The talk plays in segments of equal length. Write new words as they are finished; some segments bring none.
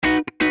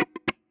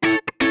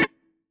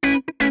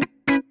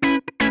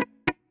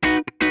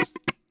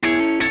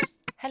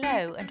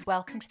Hello and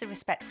welcome to the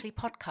Respectfully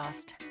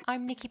podcast.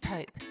 I'm Nikki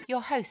Pope,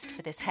 your host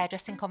for this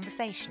hairdressing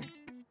conversation.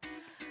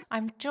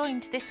 I'm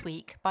joined this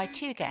week by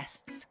two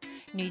guests.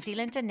 New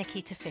Zealander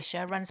Nikita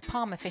Fisher runs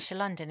Palmer Fisher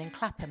London in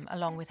Clapham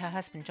along with her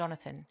husband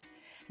Jonathan,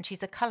 and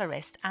she's a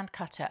colourist and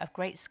cutter of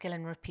great skill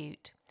and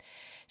repute.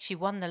 She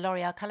won the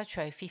L'Oreal Colour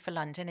Trophy for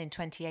London in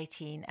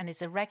 2018 and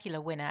is a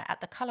regular winner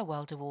at the Colour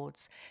World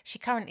Awards. She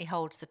currently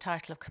holds the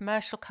title of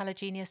Commercial Colour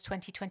Genius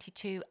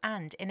 2022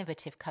 and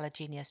Innovative Colour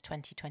Genius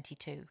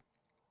 2022.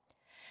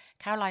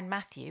 Caroline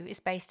Matthew is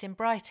based in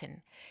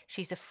Brighton.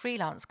 She's a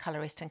freelance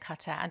colourist and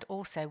cutter and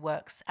also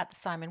works at the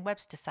Simon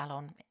Webster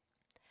Salon.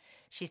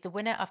 She's the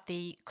winner of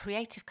the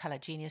Creative Colour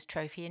Genius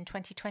Trophy in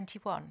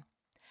 2021.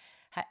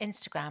 Her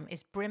Instagram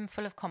is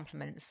brimful of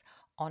compliments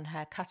on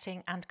her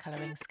cutting and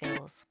colouring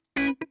skills.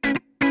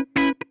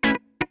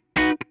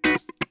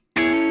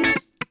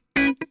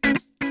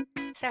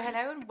 So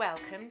hello and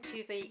welcome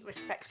to the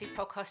Respectfully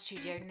podcast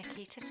studio,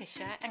 Nikita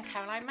Fisher and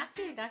Caroline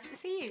Matthew. Nice to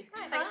see you.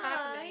 Hi, thanks for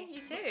having me.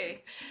 You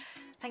too.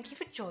 Thank you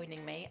for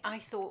joining me. I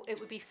thought it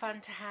would be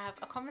fun to have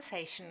a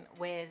conversation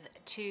with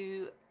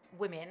two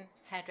women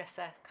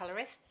hairdresser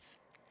colorists.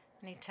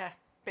 Need a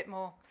bit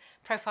more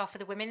profile for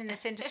the women in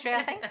this industry,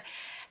 I think.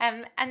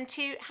 And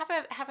to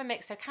have a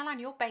mix. So Caroline,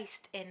 you're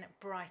based in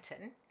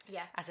Brighton.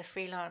 Yeah. As a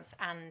freelance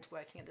and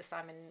working at the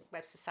Simon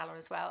Webster Salon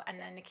as well. And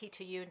then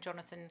Nikita, you and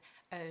Jonathan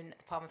own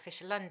the Palmer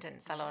Fisher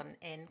London Salon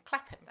in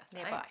Clapham. That's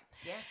nearby. Right.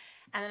 Yeah.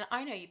 And then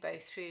I know you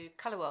both through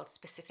Colour World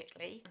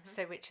specifically,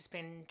 so which has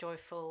been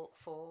joyful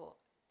for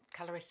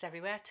colourists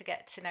everywhere to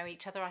get to know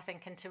each other, I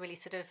think, and to really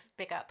sort of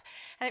big up.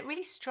 And it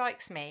really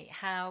strikes me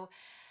how,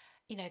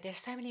 you know, there's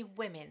so many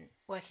women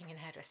working in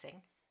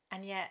hairdressing,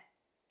 and yet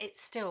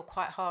it's still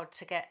quite hard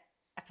to get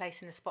a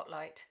place in the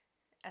spotlight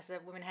as a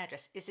woman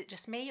hairdresser. Is it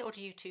just me, or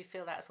do you two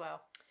feel that as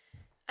well?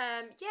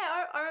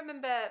 I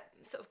remember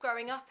sort of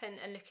growing up and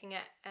looking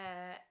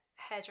at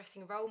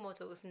hairdressing role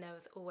models, and there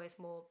was always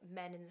more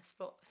men in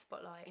the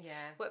spotlight.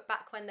 Yeah. But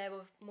back when there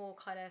were more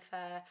kind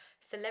of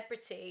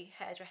celebrity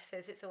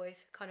hairdressers, it's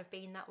always kind of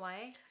been that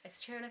way. It's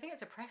true, and I think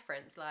it's a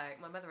preference. Like,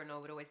 my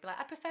mother-in-law would always be like,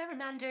 I prefer a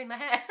man doing my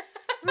hair.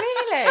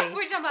 Really?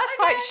 Which I'm like, that's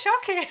quite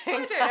shocking.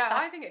 I don't know.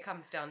 I think it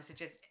comes down to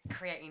just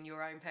creating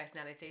your own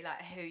personality,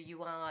 like who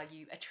you are.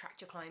 You attract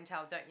your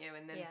clientele, don't you?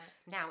 And then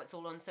now it's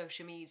all on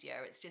social media.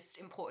 It's just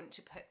important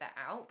to put that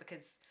out,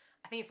 because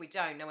I think if we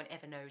don't, no one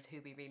ever knows who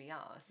we really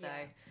are. So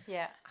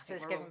yeah. So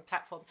it's given a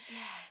platform. Yeah.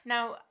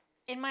 Now,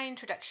 in my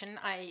introduction,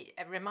 I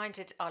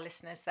reminded our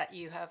listeners that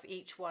you have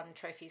each won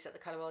trophies at the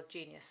Colour World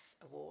Genius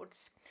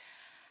Awards,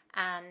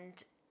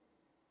 and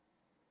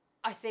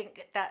I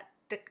think that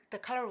the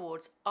Colour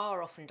Awards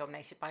are often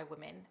dominated by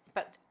women,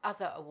 but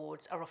other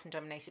awards are often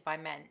dominated by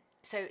men.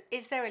 So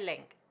is there a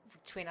link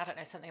between, I don't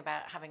know, something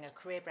about having a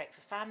career break for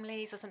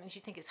families or something? Do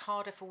you think it's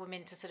harder for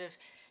women to sort of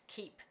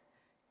keep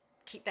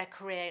their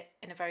career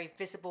in a very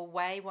visible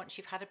way once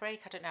you've had a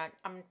break? I don't know.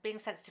 I'm being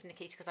sensitive,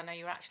 Nikita, because I know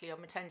you're actually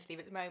on maternity leave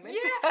at the moment.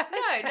 Yeah,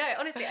 no,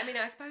 honestly, I mean,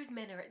 I suppose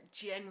men are,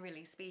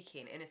 generally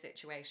speaking, in a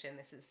situation,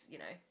 this is, you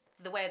know,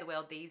 the way of the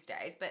world these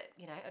days, but,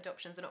 you know,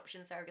 adoption's an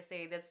option,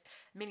 surrogacy, there's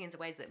millions of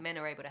ways that men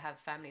are able to have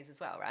families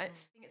as well, right?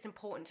 I think it's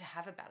important to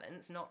have a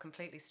balance, not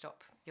completely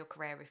stop your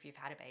career if you've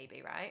had a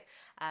baby, right?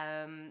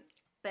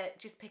 But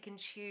just pick and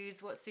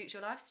choose what suits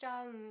your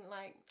lifestyle, and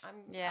like,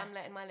 I'm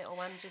letting my little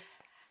one just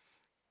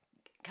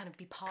kind of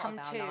be part of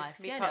our life,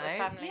 be part of the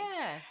family.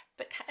 Yeah.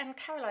 But and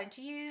Caroline,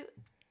 do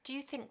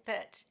you think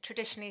that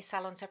traditionally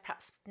salons have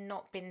perhaps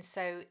not been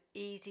so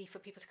easy for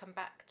people to come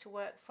back to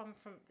work from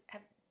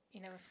you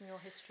know, from your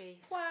history?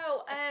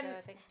 Well,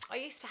 observing? I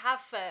used to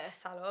have a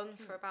salon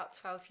for about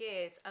 12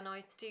 years, and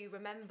I do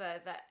remember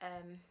that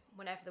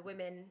whenever the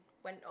women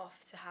went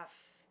off to have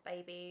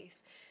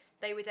babies,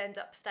 they would end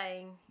up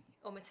staying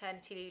on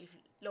maternity leave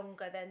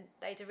longer than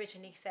they'd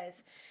originally said.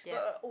 Yeah.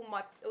 But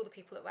all the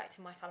people that worked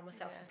in my salon were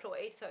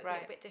self-employed, so it's a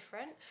little bit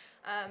different.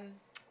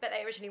 But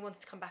they originally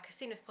wanted to come back as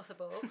soon as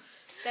possible.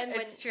 Then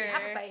when you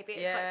have a baby,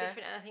 it's quite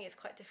different, and I think it's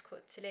quite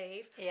difficult to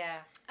leave. Yeah.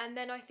 And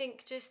then I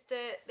think just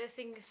the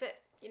things that,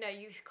 you know,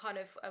 you kind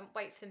of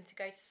wait for them to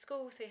go to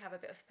school, so you have a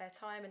bit of spare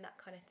time and that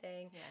kind of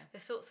thing. Yeah. The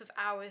sorts of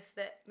hours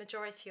that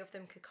majority of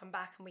them could come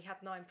back, and we had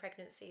 9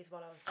 pregnancies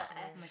while I was there.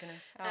 Oh my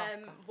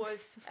goodness.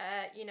 Was,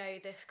 you know,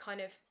 this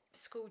kind of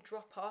school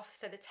drop off,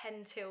 so the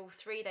 10 till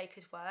 3 they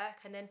could work,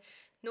 and then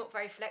not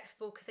very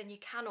flexible, because then you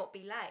cannot be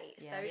late.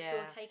 So if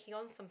you're taking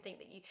on something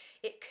that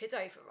it could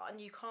overrun,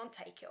 you can't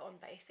take it on,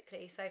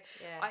 basically. So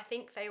I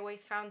think they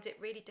always found it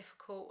really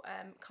difficult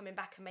coming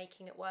back and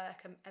making it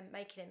work and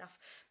making enough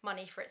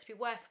money for it to be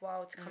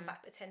worthwhile to come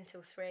back the 10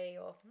 till 3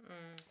 or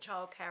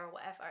childcare or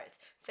whatever. It's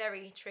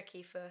very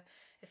tricky for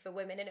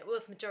women, and it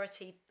was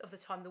majority of the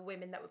time the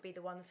women that would be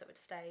the ones that would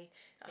stay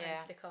to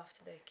look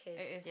after the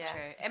kids. It is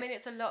true. I mean,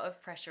 it's a lot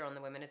of pressure on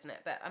the women, isn't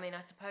it? But I mean,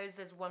 I suppose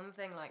there's one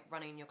thing like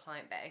running your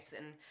client base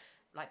and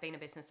like being a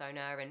business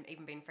owner and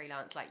even being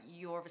freelance, like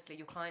you obviously,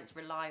 your clients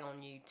rely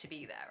on you to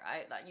be there,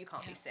 right? Like you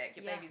can't be sick.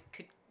 Your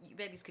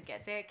babies could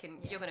get sick, and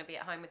you're going to be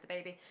at home with the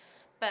baby.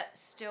 But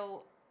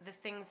still, the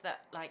things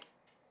that like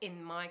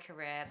in my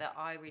career that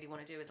I really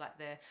want to do is like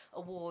the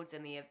awards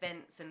and the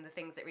events and the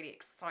things that really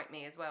excite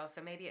me as well.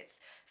 So maybe it's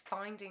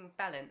finding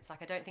balance.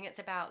 Like, I don't think it's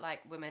about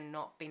like women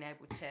not being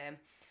able to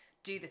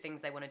do the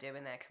things they want to do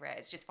in their career.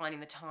 It's just finding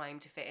the time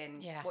to fit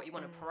in what you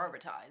want to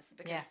prioritize,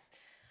 because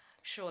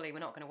surely we're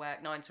not going to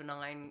work 9 to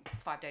 9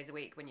 5 days a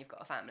week when you've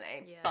got a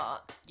family,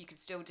 but you could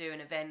still do an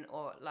event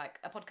or like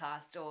a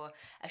podcast or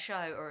a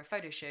show or a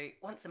photo shoot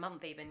once a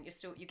month. Even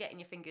you're getting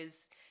your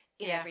fingers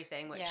in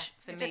everything, which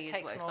for me is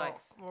what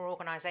excites. More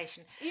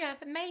organisation.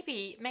 But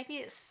maybe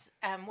it's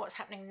what's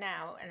happening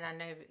now, and I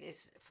know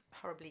is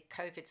horribly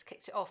COVID's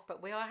kicked it off,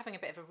 but we are having a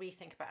bit of a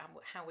rethink about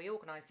how we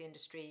organise the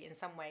industry in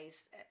some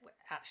ways.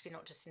 Actually,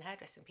 not just in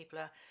hairdressing, people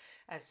are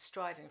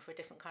striving for a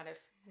different kind of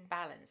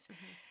balance.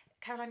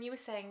 Caroline, you were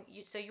saying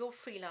you're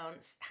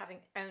freelance, having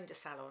owned a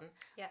salon.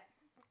 Yeah.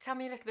 Tell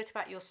me a little bit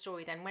about your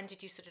story then. When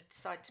did you sort of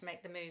decide to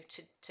make the move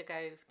to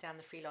go down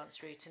the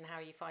freelance route, and how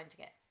are you finding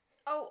it?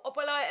 Oh,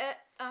 well,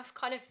 I've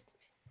kind of...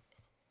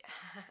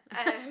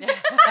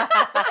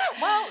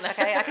 Well,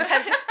 okay, I can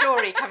sense a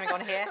story coming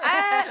on here.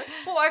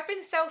 Well, I've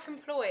been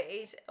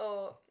self-employed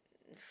or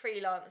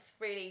freelance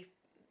really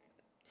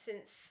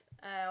since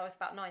I was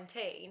about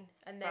 19,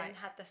 and then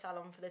had the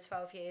salon for the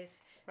 12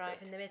 years sort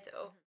of in the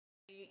middle.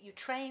 You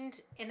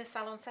trained in a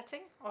salon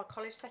setting or a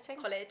college setting?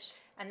 College.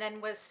 And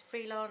then was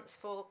freelance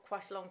for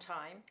quite a long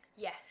time?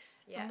 Yes,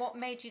 yeah. And what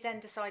made you then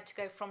decide to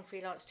go from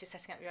freelance to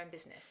setting up your own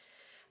business?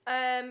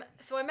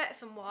 So I met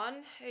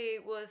someone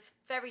who was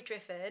very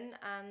driven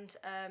and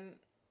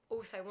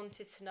also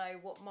wanted to know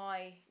what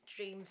my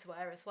dreams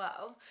were as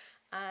well.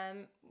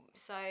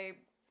 So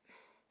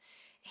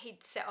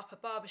he'd set up a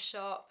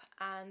barbershop,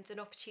 and an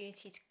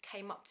opportunity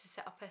came up to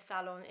set up a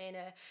salon in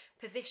a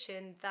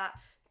position that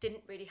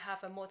didn't really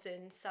have a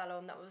modern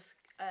salon that was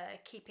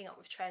keeping up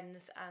with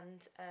trends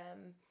and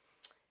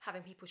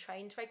having people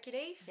trained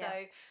regularly.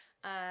 So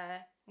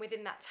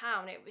within that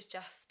town, it was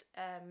just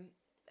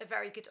a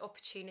very good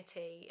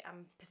opportunity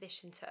and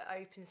position to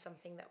open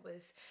something that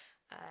was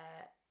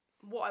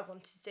what I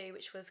wanted to do,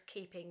 which was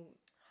keeping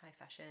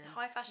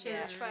high fashion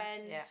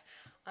trends,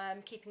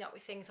 keeping up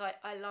with things.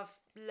 I love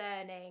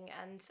learning,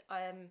 and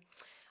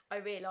I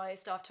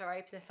realised after I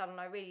opened the salon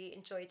I really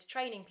enjoyed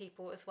training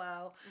people as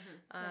well.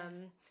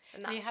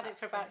 And you had it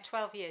for about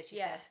 12 years, you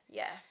said?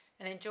 Yeah.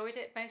 And enjoyed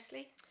it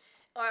mostly?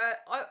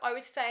 I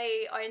would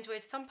say I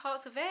enjoyed some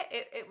parts of it.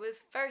 It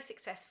was very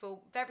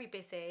successful, very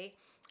busy.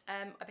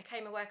 I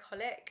became a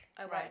workaholic.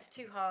 I worked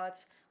too hard.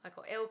 I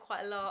got ill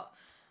quite a lot.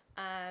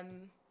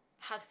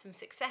 Had some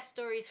success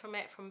stories from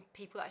it, from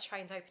people that I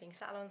trained opening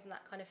salons and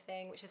that kind of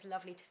thing, which is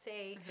lovely to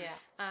see.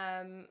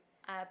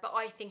 But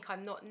I think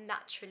I'm not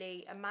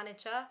naturally a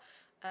manager.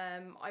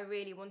 I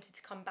really wanted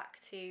to come back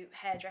to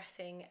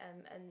hairdressing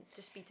and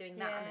just be doing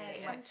that and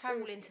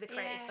sometimes fall into the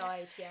creative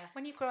side.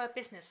 When you grow a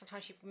business,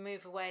 sometimes you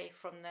move away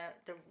from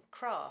the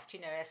craft.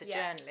 You know, as a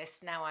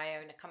journalist, now I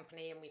own a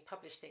company and we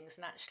publish things,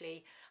 and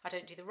actually I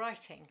don't do the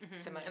writing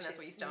so much. And that's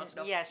what you started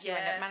off. Yes, you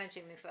end up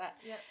managing things like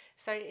that.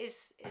 So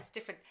it's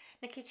different.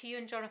 Nikki, you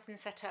and Jonathan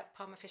set up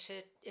Palmer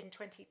Fisher in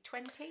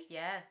 2020?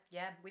 Yeah,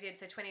 we did.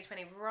 So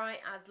 2020, right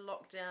as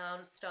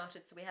lockdown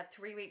started. So we had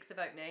 3 weeks of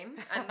opening,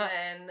 and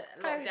then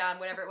lockdown,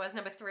 whatever it was,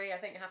 number 3, I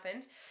think,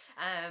 happened.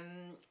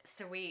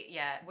 So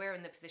we're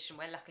in the position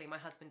where luckily my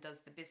husband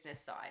does the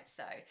business side.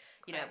 So,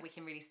 you know, we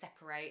can really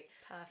separate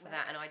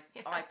that. And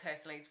I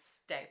personally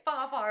stay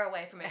far, far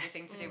away from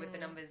everything to do with the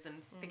numbers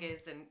and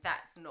figures, and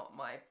that's not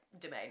my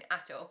domain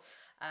at all.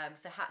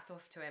 So hats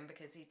off to him,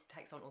 because he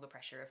takes on all the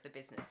pressure of the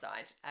business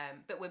side.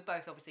 But we're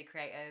both obviously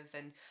creative,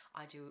 and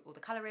I do all the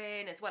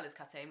colouring as well as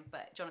cutting,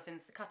 but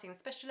Jonathan's the cutting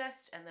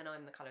specialist and then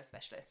I'm the colour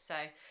specialist. So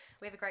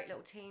we have a great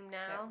little team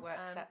now. It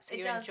works out. So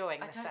you're enjoying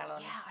the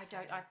salon? Yeah,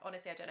 I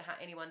honestly don't know how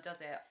anyone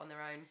does it on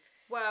their own.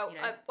 Well, you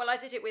know. I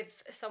did it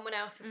with someone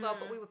else as well,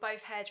 but we were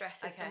both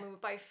hairdressers and we were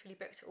both fully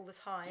booked all the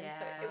time.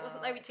 So it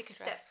wasn't though we took a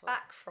step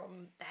back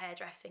from the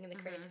hairdressing and the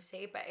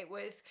creativity, but it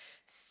was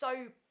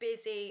so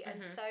busy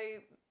and so,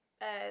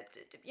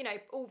 you know,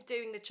 all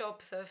doing the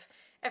jobs of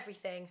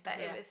everything that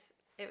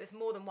it was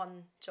more than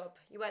one job.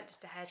 You weren't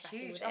just a hairdresser.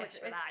 Huge. It's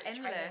endless.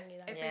 training, you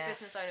know. Every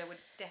business owner would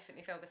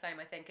definitely feel the same.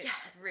 I think it's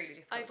really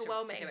difficult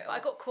overwhelming. to do it all.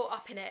 But I got caught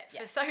up in it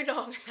for so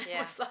long, and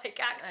I was like,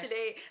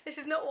 actually, this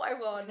is not what I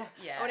want.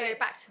 I want to go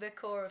back to the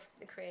core of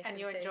the creativity. And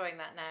you're enjoying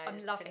that now. I'm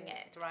loving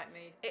it. The right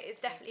mood. It is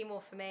definitely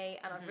more for me,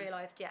 and I've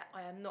realised,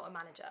 I am not a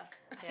manager.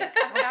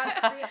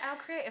 Our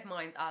creative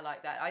minds are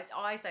like that.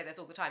 I say this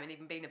all the time, and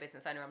even being a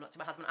business owner, I'm not to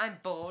my husband, I'm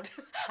bored.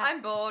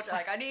 I'm bored.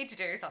 Like, I need to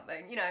do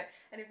something, you know.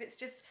 And if it's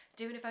just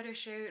doing a photo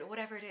shoot or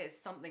whatever it is,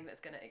 something that's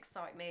going to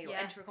excite me, or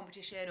enter a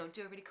competition, or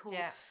do a really cool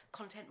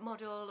content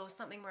model, or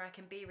something where I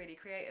can be really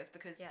creative,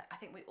 because I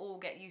think we all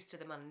get used to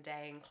the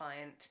mundane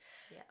client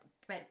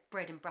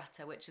bread and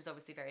butter, which is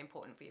obviously very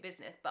important for your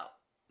business, but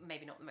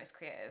maybe not the most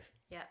creative,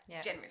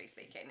 generally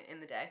speaking,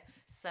 in the day.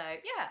 So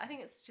I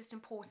think it's just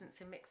important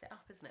to mix it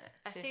up, isn't it?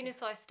 As soon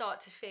as I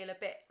start to feel a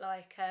bit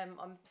like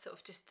I'm sort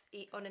of just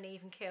on an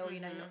even keel,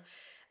 you know, not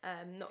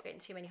not getting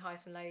too many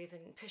highs and lows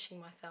and pushing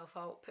myself.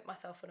 I'll put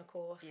myself on a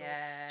course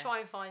Yeah. or try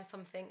and find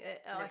something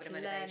that I can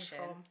learn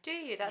from. Do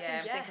you? That's Yeah.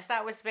 interesting, because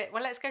that was a bit...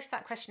 Well, let's go to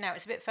that question now.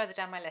 It's a bit further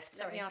down my list.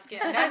 Sorry. Let me ask you.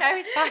 Yeah. No,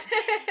 it's fine.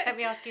 Let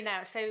me ask you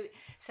now.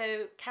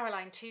 So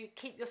Caroline, to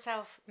keep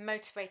yourself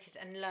motivated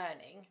and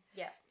learning...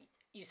 Yeah.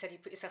 You said you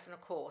put yourself on a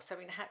course. I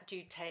mean, how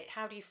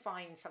do you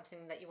find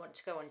something that you want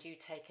to go on? Do you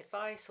take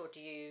advice, or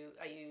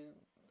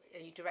are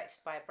you directed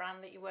by a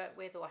brand that you work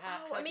with, or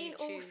how? I mean,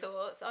 all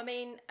sorts. I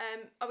mean,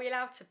 are we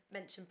allowed to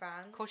mention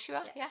brands? Of course you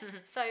are. Yeah.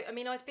 So I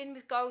mean, I've been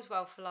with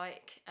Goldwell for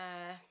like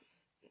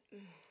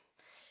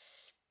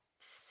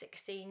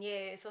 16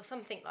 years or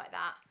something like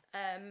that.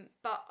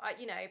 But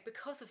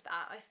because of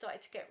that, I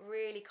started to get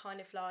really kind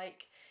of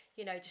like,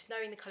 just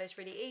knowing the colours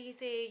really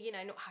easy,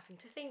 not having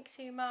to think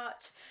too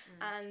much.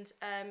 And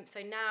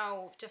so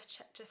now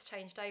just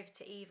changed over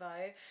to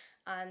Evo,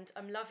 and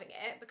I'm loving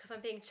it because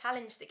I'm being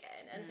challenged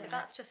again. And so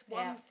that's just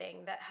one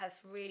thing that has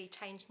really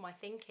changed my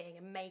thinking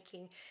and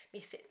making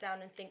me sit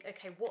down and think,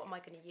 okay, what am I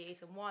going to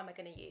use and why am I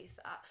going to use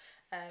that?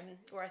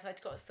 Whereas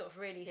I'd got sort of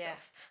really sort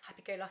of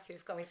happy-go-lucky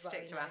with Goldwell.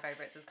 Stick to our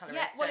favourites as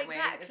colourists, Yeah, well, don't we?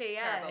 exactly,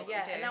 It's terrible, yeah.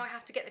 but we do. And now I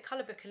have to get the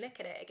colour book and look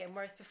at it again,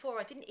 whereas before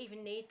I didn't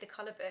even need the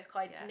colour book.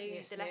 I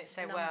knew the letters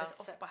and numbers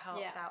off by heart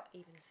without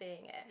even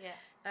seeing it. Yeah.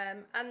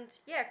 And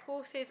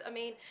courses, I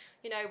mean,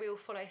 we all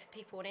follow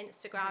people on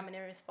Instagram and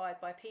are inspired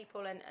by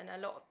people, and a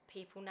lot of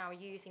people now are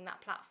using that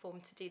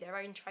platform to do their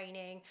own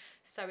training.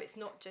 So it's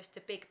not just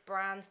a big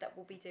brand that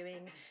will be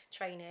doing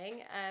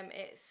training,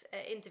 it's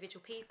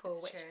individual people,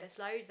 That's true. there's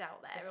loads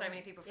out there. There's so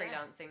many people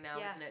freelancing now,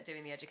 isn't it,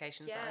 doing the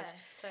education side.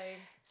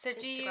 So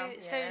do you?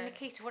 Instagram. So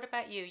Nikita, what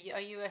about you? Are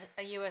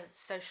you a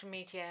social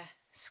media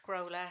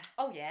scroller?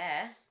 Oh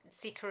yeah,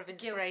 seeker of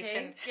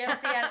inspiration.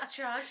 Guilty as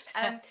charged.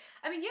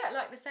 I mean,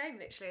 like the same,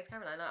 literally, as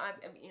Caroline.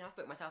 I've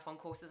booked myself on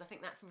courses. I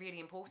think that's really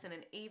important,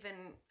 and even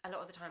a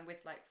lot of the time with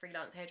like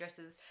freelance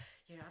hairdressers,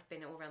 I've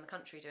been all around the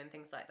country doing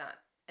things like that,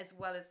 as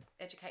well as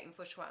educating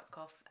for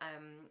Schwarzkopf,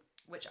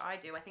 which I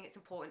do. I think it's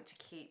important to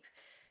keep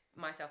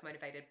myself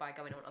motivated by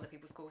going on other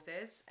people's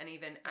courses, and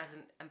even as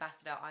an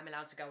ambassador, I'm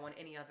allowed to go on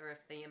any other of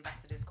the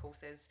ambassadors'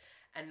 courses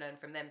and learn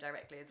from them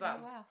directly as well.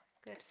 Oh, wow.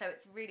 Good. So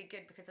it's really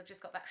good because I've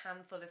just got that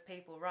handful of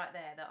people right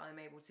there that I'm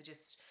able to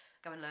just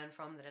go and learn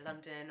from, that are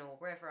London or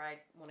wherever I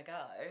want to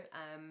go.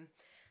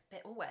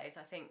 But always,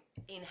 I think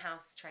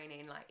in-house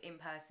training, like in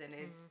person,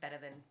 is better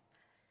than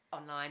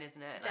online,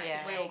 isn't it?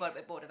 Like, we all got a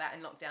bit bored of that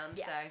in lockdown.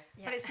 So,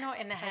 but it's not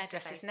in the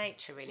hairdresser's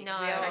nature, really. No,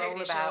 we are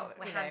all about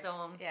we're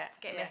hands-on,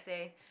 get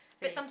messy.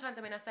 But But sometimes,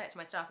 I mean, I say it to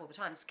my staff all the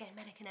time, just get a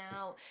mannequin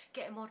out,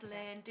 get a model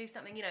in, do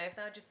something, you know, if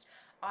they're just,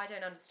 I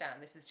don't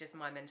understand, this is just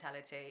my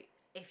mentality.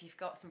 If you've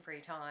got some free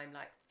time,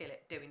 like, feel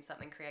it doing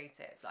something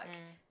creative. Like,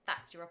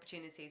 that's your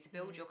opportunity to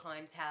build your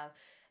clientele.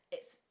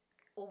 It's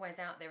always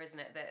out there, isn't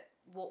it, that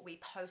what we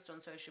post on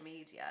social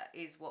media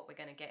is what we're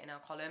going to get in our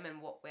column and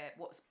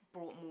what's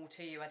brought more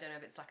to you. I don't know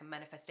if it's like a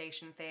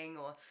manifestation thing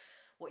or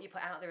what you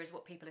put out there is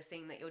what people are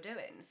seeing that you're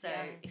doing. So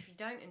if you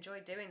don't enjoy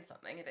doing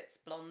something, if it's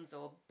blondes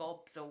or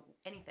bobs or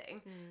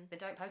anything, then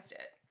don't post it.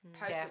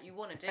 Post what you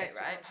want to do,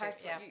 right?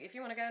 If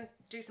you want to go and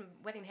do some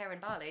wedding hair in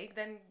Bali,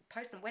 then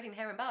post some wedding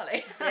hair in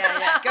Bali.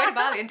 Go to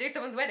Bali and do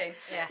someone's wedding.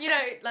 You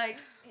know, like,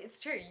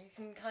 it's true. You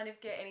can kind of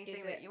get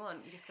anything that you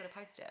want. You just got to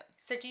post it.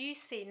 So do you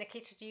see,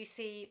 Nikita,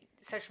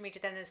 social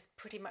media then as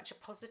pretty much a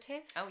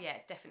positive? Oh, yeah,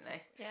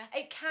 definitely. Yeah.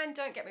 It can,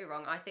 don't get me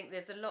wrong. I think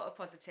there's a lot of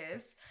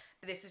positives.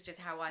 But this is just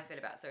how I feel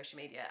about social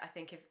media. I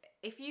think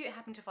if you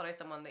happen to follow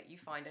someone that you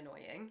find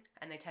annoying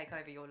and they take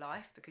over your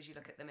life because you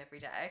look at them every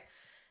day,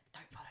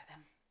 don't follow them.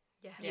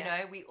 You know,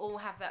 we all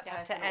have that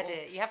person. You have to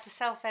edit. You have to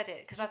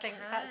self-edit, because I think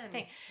that's the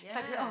thing. It's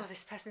like, oh,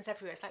 this person's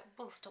everywhere. It's like,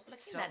 well, stop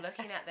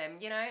looking at them,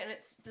 you know, and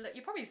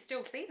you probably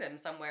still see them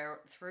somewhere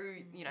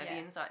through, you know, the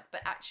insights,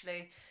 but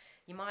actually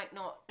you might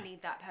not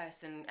need that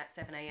person at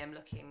 7 a.m.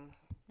 looking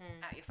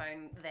at your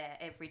phone there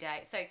every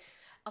day. So,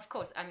 of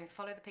course, I mean,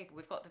 follow the people.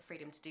 We've got the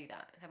freedom to do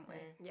that, haven't we?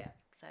 Yeah.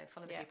 So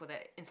follow the people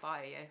that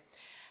inspire you.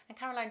 And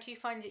Caroline, do you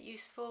find it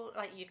useful?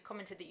 Like, you'd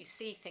commented that you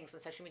see things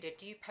on social media.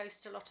 Do you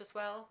post a lot as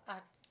well?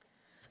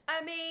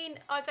 I mean,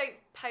 I don't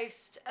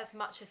post as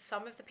much as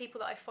some of the people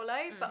that I follow,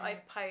 but I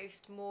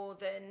post more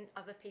than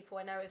other people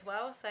I know as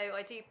well. So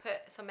I do put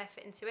some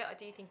effort into it. I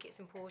do think it's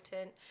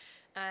important,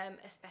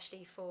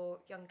 especially for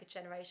younger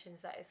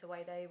generations. That is the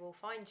way they will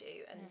find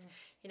you. And,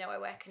 you know, I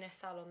work in a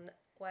salon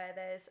where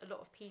there's a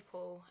lot of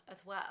people as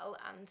well,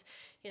 and,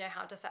 you know,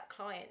 how does that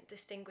client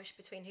distinguish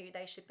between who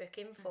they should book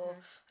in for?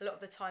 A lot of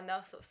the time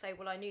they'll sort of say,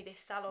 well, I knew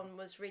this salon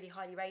was really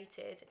highly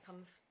rated, it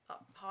comes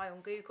up high on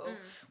Google,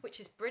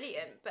 which is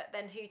brilliant, but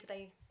then who do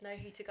they know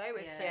who to go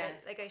with? So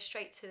they go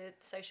straight to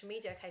social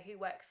media. Okay, who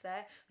works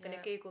there? I'm going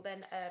to Google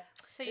then.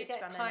 So you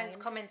get clients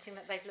commenting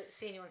that they've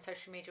seen you on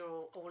social media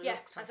or looked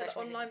on as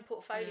social an media. online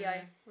portfolio.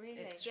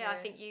 Really? It's I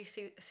think you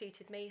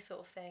suited me, sort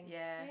of thing.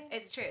 Yeah,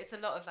 it's true. It's a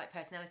lot of like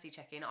personality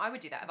checking. I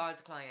would do that if I was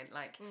a client.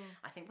 Like,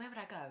 I think, where would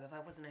I go if I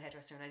wasn't a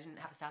hairdresser and I didn't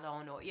have a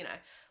salon, or, you know,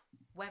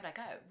 where would I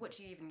go? What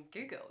do you even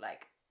Google?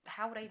 Like,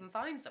 how would I even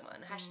find someone?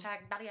 Hashtag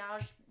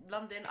balayage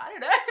London. I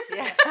don't know.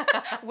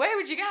 Yeah. Where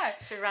would you go?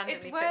 So randomly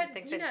It's putting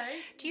things you in. know,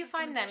 Do you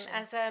find then,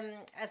 as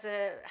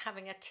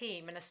having a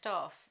team and a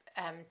staff,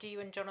 do you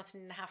and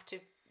Jonathan have to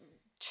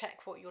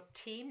check what your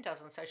team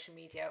does on social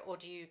media, or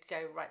do you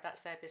go, right, that's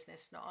their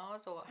business, not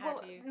ours, or how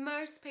do you?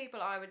 Most people,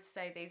 I would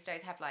say, these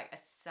days have like a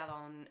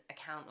salon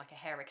account, like a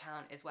hair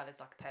account, as well as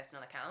like a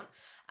personal account.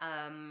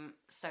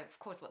 So of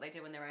course what they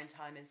do in their own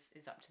time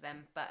is up to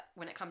them, but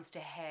when it comes to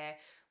hair,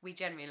 we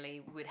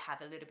generally would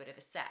have a little bit of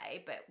a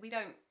say, but we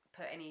don't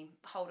put any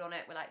hold on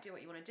it. We're like, do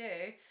what you want to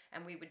do,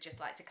 and we would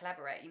just like to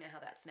collaborate. You know how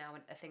that's now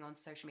a thing on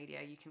social media,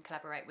 you can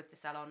collaborate with the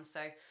salon,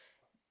 so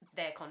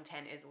their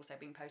content is also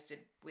being posted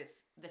with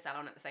the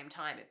salon at the same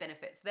time. It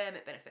benefits them,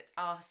 it benefits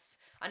us.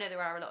 I know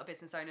there are a lot of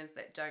business owners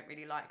that don't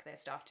really like their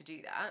staff to do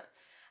that,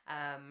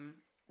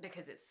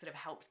 because it sort of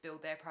helps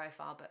build their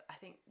profile, but I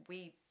think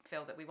we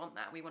feel that we want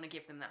that. We want to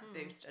give them that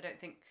boost. I don't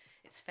think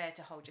it's fair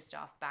to hold your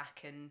staff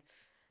back and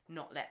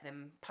not let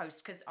them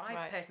post, because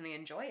I personally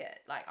enjoy it.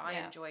 Like, I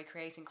enjoy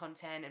creating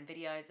content and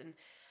videos, and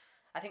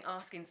I think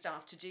asking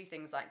staff to do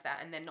things like that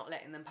and then not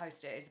letting them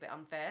post it is a bit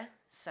unfair.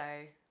 So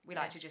we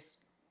like to just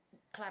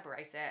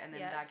collaborate it, and then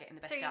they're getting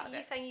the best out of it. So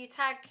you're saying you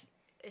tag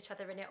each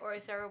other in it, or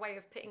is there a way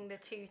of putting the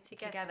two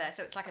together?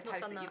 So it's like a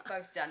post that you've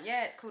both done.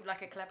 Yeah, it's called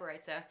like a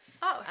collaborator.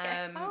 Oh,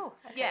 okay.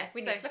 Okay. Yeah,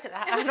 we need to look at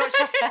that. I'm not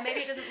sure.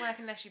 Maybe it doesn't work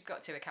unless you've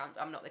got two accounts.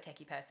 I'm not the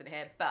techie person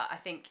here, but I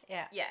think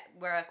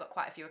where I've got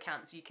quite a few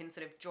accounts, you can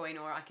sort of join,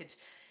 or I could,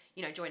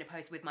 you know, join a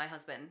post with my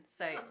husband.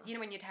 So you know,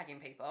 when you're tagging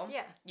people,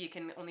 you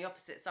can, on the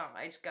opposite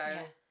side, go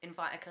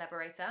invite a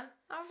collaborator.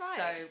 Oh, right.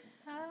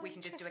 So we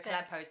can just do a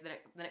collab post,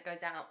 then it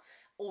goes out.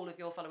 All of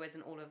your followers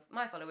and all of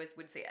my followers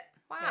would see it.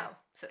 Wow. Yeah.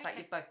 So it's like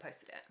you've both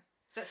posted it.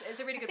 So it's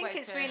a really good way to... I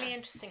think it's really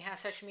interesting how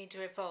social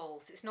media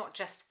evolves. It's not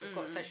just we've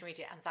got social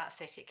media and that's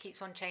it. It keeps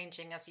on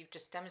changing, as you've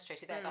just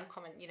demonstrated there, that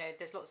comment. You know,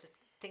 there's lots of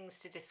things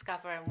to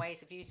discover and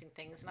ways of using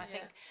things. And I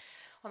think,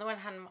 on the one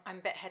hand, I'm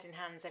a bit head in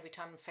hands every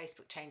time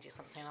Facebook changes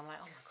something. I'm like,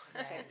 oh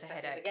my God, it's a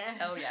headache again.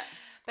 Oh, yeah.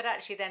 But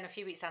actually then a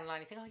few weeks down the line,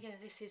 you think, oh, yeah,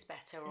 this is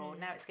better. Or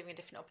now it's giving a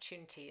different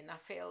opportunity. And I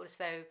feel as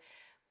though,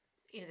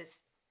 you know,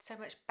 there's so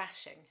much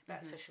bashing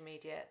about social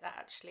media that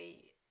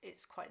actually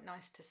it's quite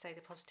nice to say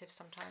the positive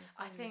sometimes.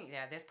 I think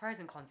there's pros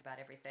and cons about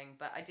everything,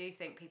 but I do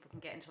think people can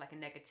get into like a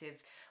negative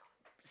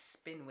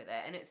spin with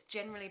it, and it's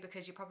generally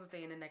because you're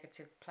probably in a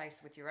negative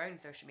place with your own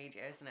social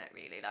media, isn't it,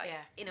 really? Like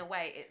in a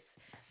way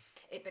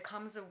it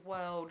becomes a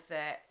world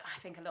that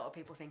I think a lot of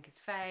people think is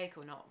fake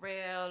or not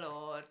real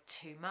or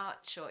too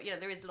much, or, you know,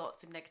 there is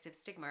lots of negative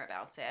stigma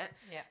about it.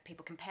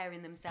 People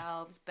comparing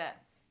themselves, but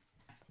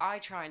I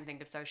try and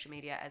think of social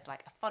media as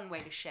like a fun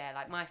way to share.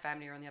 Like, my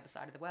family are on the other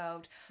side of the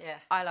world.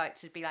 I like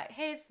to be like,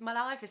 here's my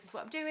life, this is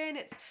what I'm doing.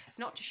 It's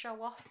not to show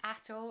off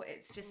at all.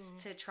 It's just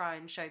to try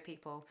and show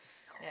people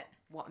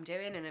what I'm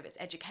doing, and if it's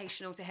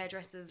educational to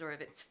hairdressers, or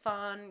if it's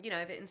fun, you know,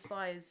 if it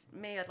inspires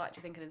me, I'd like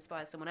to think it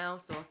inspires someone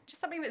else, or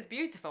just something that's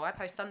beautiful. I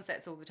post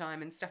sunsets all the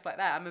time and stuff like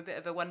that. I'm a bit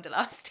of a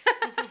wanderlust.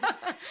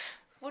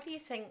 What do you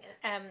think,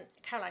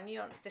 Caroline, you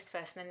answer this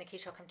first and then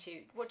Nikki, I'll come to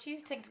you. What do you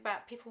think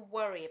about people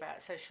worry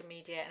about social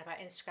media and about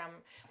Instagram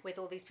with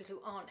all these people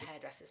who aren't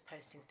hairdressers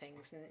posting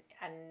things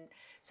and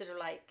sort of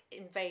like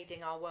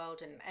invading our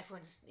world, and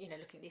everyone's, you know,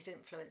 looking at these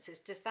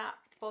influencers? Does that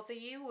bother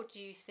you, or do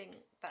you think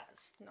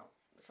that's not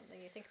something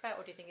you think about,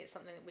 or do you think it's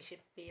something that we should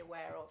be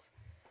aware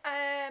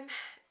of?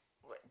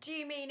 Do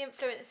you mean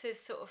influencers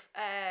sort of...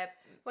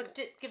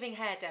 giving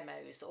hair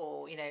demos,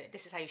 or, you know,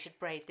 this is how you should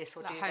braid this,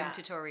 or like do home that.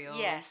 tutorials.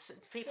 Yes,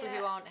 people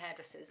who aren't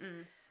hairdressers.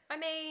 I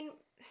mean,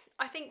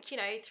 I think, you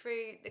know,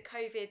 through the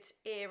COVID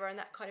era and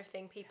that kind of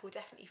thing, people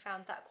definitely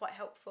found that quite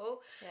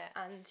helpful.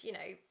 And, you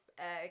know,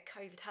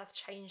 COVID has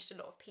changed a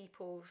lot of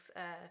people's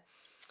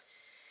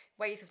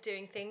ways of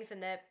doing things,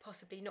 and they're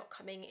possibly not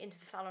coming into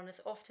the salon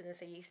as often as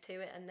they used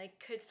to, and they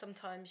could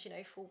sometimes, you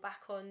know, fall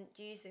back on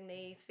using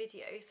these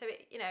videos. So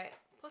it, you know,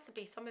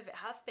 possibly some of it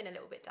has been a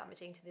little bit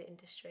damaging to the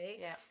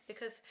industry.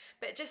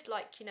 But just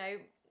like, you know,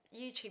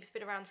 YouTube's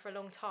been around for a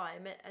long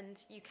time,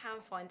 and you can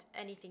find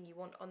anything you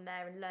want on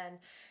there and learn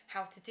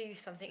how to do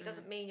something. It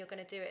doesn't mean you're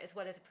going to do it as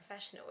well as a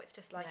professional. It's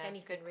just like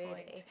anything,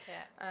 really.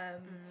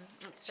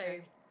 That's so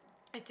true.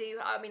 I do.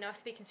 I mean, I was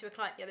speaking to a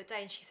client the other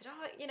day, and she said,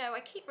 "Oh, you know, I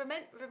keep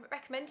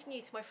recommending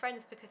you to my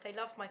friends because they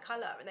love my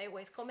colour, and they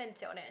always comment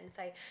it on it and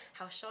say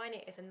how shiny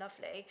it is and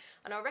lovely.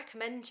 And I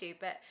recommend you,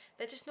 but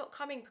they're just not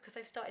coming because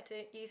they've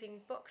started using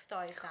box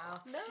dyes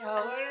now."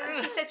 And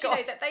she said, you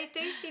know, that they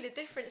do see the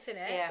difference in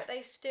it, but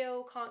they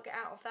still can't get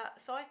out of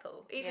that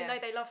cycle, even though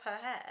they love her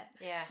hair.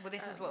 Well,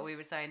 this is what we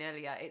were saying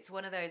earlier. It's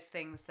one of those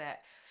things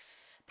that,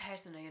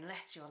 personally,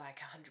 unless you're like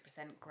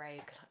 100%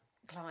 grey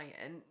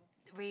client,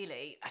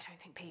 really, I don't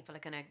think people are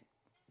going to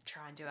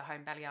try and do a home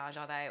balayage,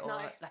 are they? Or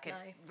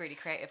a really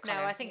creative kind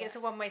No, of... I think it's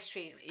a one-way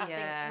street. I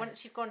think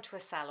once you've gone to a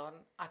salon,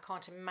 I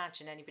can't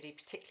imagine anybody,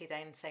 particularly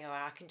then, saying, oh,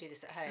 I can do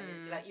this at home.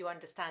 It's like, you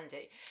understand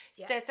it.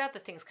 There's other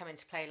things come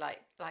into play,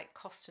 like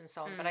cost and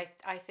so on, but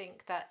I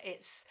think that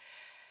it's...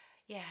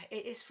 Yeah,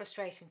 it is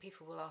frustrating.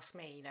 People will ask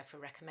me, you know, for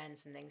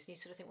recommends and things, and you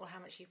sort of think, well, how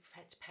much are you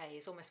prepared to pay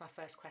is almost my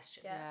first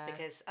question. Yeah.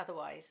 Because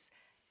otherwise,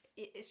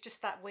 it's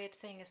just that weird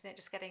thing, isn't it?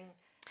 Just getting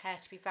hair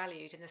to be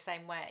valued in the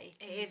same way.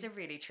 It is a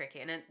really tricky,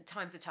 and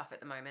times are tough at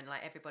the moment,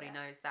 like everybody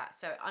knows that,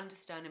 so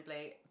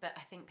understandably, but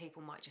I think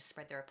people might just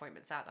spread their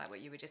appointments out, like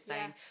what you were just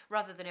saying,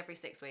 rather than every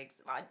 6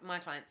 weeks. My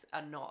clients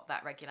are not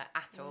that regular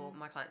at all.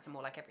 My clients are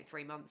more like every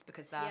 3 months,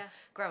 because they're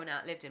growing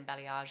out, lived in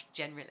balayage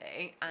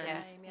generally,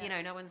 and you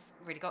know, no one's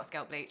really got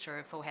scalp bleach or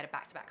a full head of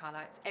back-to-back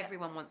highlights.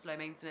 Everyone wants low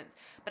maintenance,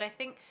 but I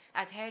think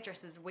as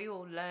hairdressers we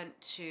all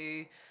learnt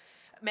to,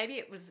 maybe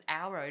it was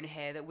our own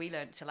hair that we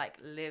learned to like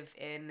live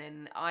in,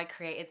 and I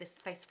created this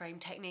face frame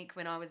technique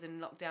when I was in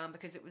lockdown,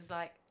 because it was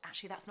like,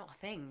 actually that's not a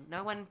thing.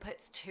 No one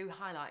puts 2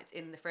 highlights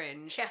in the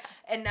fringe.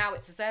 And now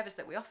it's a service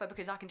that we offer,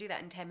 because I can do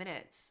that in 10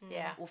 minutes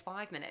or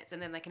 5 minutes,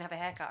 and then they can have a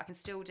haircut. I can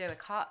still do a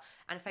cut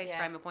and a face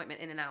frame appointment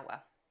in an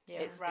hour.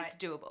 It's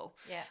doable.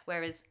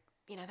 Whereas,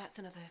 you know, that's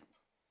another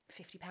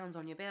 £50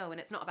 on your bill, and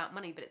it's not about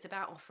money, but it's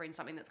about offering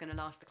something that's going to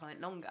last the client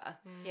longer.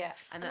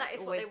 And that is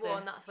what they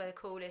want. That's where the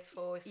call is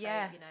for. So, you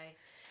know,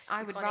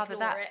 I would rather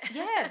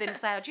that than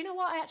say, do you know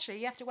what, actually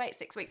you have to wait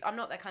 6 weeks. I'm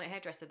not that kind of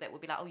hairdresser that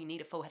would be like, oh, you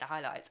need a full head of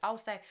highlights. I'll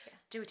say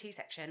do a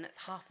T-section, that's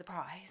half the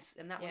price,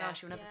 and that will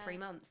last you another 3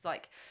 months.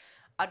 Like,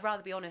 I'd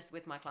rather be honest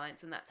with my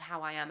clients, and that's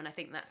how I am, and I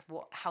think that's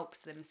what helps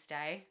them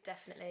stay.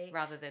 Definitely.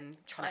 Rather than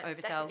trying to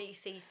oversell. Definitely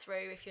see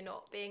through if you're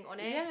not being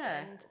honest.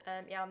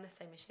 And I'm the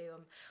same as you.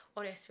 I'm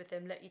honest with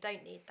them. Look, you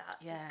don't need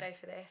that. Just go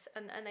for this,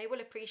 and they will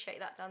appreciate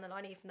that down the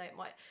line, even though it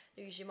might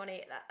lose you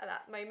money at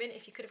that moment.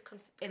 If you could have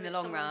in the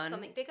long run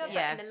something bigger,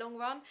 but in the long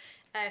run,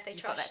 if they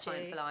You've trust got that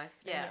client you for life.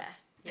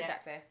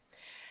 Exactly.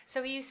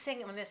 So are you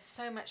seeing, I mean, there's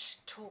so much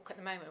talk at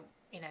the moment,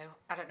 you know,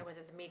 I don't know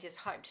whether the media's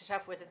hyped it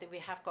up, whether we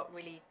have got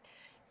really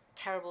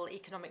terrible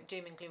economic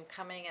doom and gloom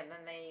coming, and then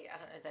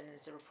then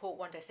there's a report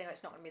one day saying, oh,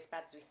 it's not going to be as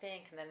bad as we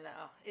think, and then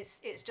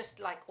it's just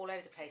like all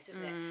over the place,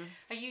 isn't it?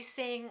 Are you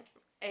seeing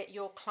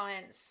your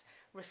clients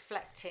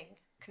reflecting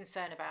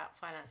concern about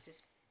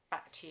finances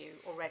back to you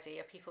already?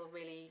 Are people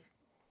really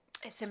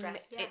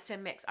stressed? It's a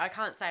mix. I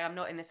can't say, I'm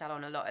not in the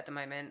salon a lot at the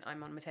moment.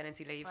 I'm on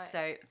maternity leave,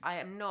 so I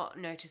am not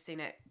noticing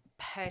it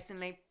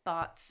personally,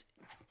 but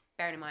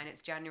bearing in mind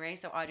it's January,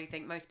 so I do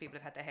think most people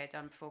have had their hair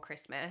done before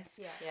Christmas.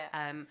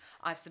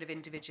 I've sort of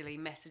individually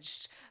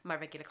messaged my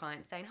regular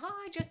clients saying,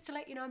 hi, just to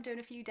let you know I'm doing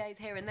a few days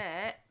here and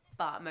there,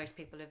 but most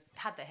people have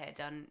had their hair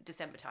done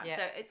December time.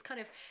 So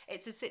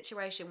it's a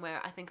situation where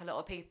I think a lot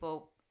of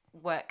people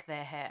work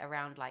their hair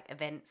around like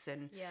events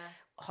and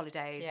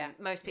holidays, and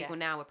most people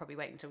now are probably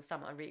waiting until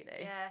summer,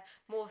 really.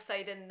 More so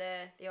than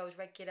the old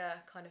regular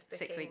kind of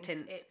bookings. 6-week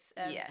tints. It's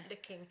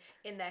looking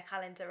in their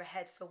calendar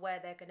ahead for where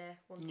they're going to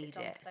want it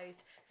done for those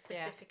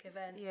specific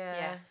events.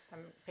 I'm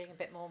being a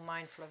bit more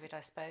mindful of it,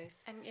 I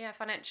suppose. And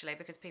financially,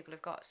 because people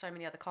have got so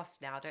many other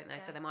costs now, don't they?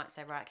 So they might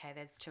say, right, okay,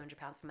 there's £200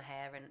 for my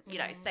hair, and you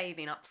know,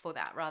 saving up for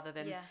that rather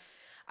than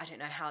I don't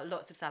know how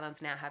lots of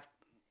salons now have.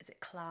 Is it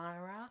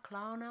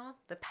Klarna?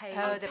 The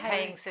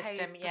paying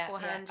system,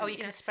 beforehand. Oh, you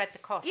can spread the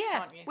cost,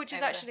 can't you? Which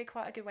is actually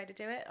quite a good way to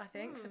do it, I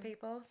think, for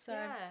people. So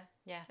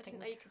I didn't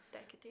know they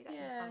could do that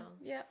in the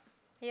salons.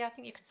 Yeah, I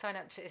think you can sign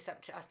up to. I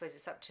suppose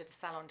it's up to the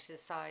salon to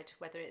decide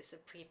whether it's a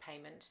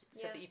prepayment,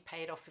 so that you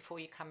pay it off before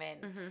you come in,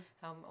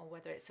 or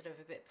whether it's sort of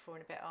a bit before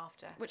and a bit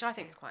after. Which I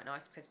think is quite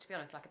nice, because to be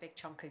honest, like a big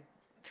chunk of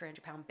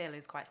 £300 bill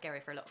is quite scary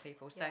for a lot of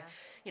people. So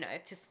you know,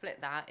 to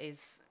split that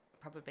is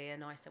probably a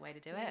nicer way to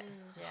do it.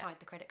 Hide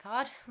the credit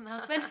card from the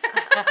husband.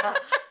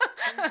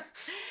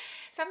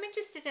 So I'm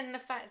interested in the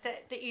fact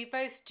that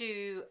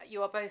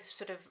you are both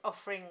sort of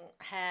offering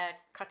hair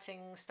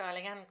cutting,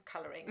 styling and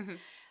colouring.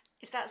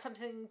 Is that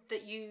something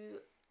that you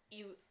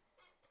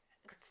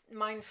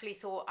mindfully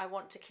thought, I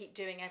want to keep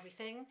doing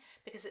everything?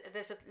 Because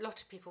there's a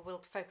lot of people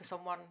will focus on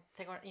one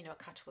thing, or you know, a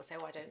cutter will say,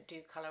 oh, I don't do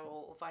colour,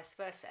 or vice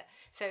versa.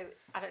 So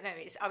I don't know,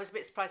 I was a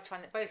bit surprised to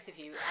find that both of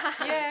you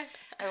actually are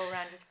all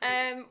rounders.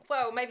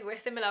 Well, maybe we're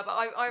similar, but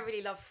I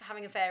really love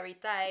having a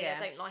varied day.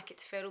 I don't like it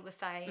to feel all the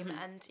same,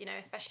 and you know,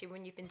 especially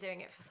when you've been doing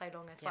it for so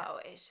long as well,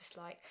 it's just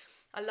like,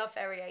 I love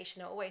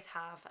variation, I always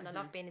have, and I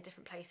love being in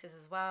different places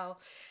as well.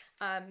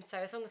 So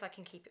as long as I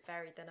can keep it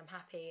varied, then I'm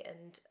happy.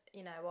 And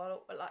you know,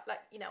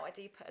 I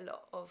do put a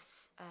lot of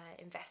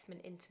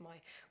investment into my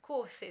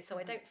courses, so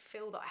I don't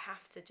feel that I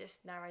have to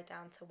just narrow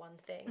down to one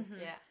thing.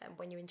 And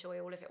when you enjoy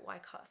all of it, why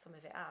cut some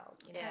of it out?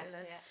 You know?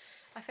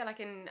 I feel like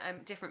in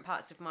different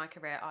parts of my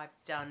career, I've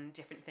done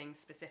different things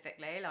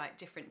specifically, like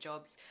different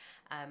jobs.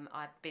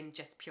 I've been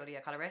just purely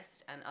a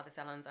colourist, and other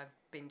salons I've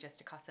been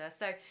just a cutter.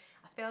 So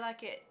I feel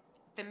like it.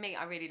 For me,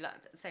 I really like,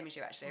 same as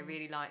you actually, I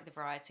really like the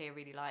variety, I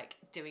really like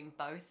doing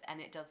both,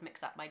 and it does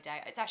mix up my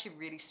day. It's actually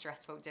really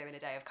stressful doing a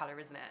day of colour,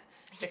 isn't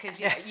it? Because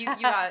you're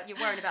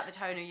worried about the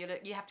toner,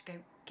 you have to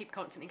keep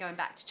constantly going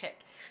back to check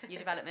your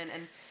development,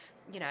 and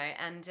you know,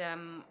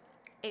 and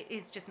it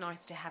is just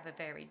nice to have a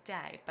varied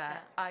day,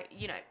 but I,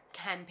 you know,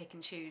 can pick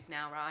and choose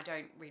now, right? I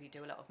don't really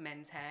do a lot of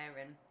men's hair,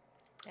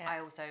 and I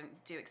also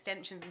do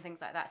extensions and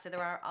things like that, so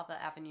there are other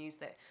avenues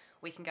that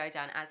we can go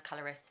down as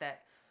colourists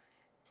that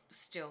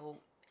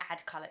still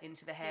add colour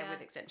into the hair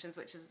with extensions,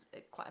 which is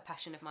quite a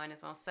passion of mine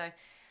as well. So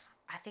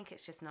I think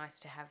it's just nice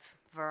to have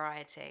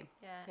variety.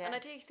 Yeah. And I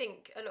do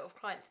think a lot of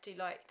clients do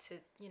like to,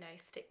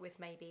 stick with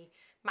maybe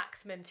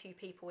maximum 2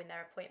 people in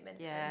their appointment.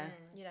 Yeah.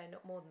 And,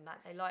 not more than that.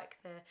 They like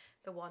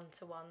the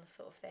one-to-one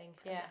sort of thing.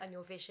 And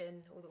your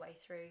vision all the way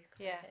through.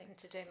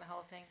 Into doing the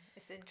whole thing.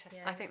 It's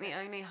interesting. I think the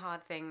only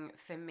hard thing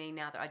for me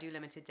now that I do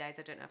limited days,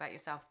 I don't know about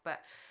yourself, but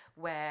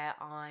where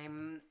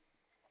I'm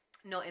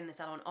not in the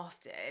salon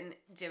often,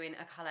 doing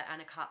a colour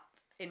and a cut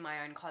in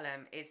my own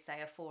column is, say,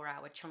 a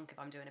 4-hour chunk if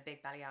I'm doing a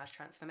big balayage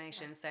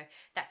transformation. So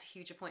that's a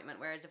huge appointment,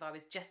 whereas if I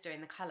was just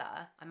doing the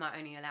colour, I might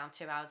only allow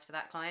 2 hours for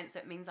that client, so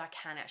it means I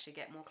can actually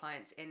get more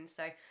clients in.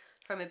 So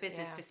from a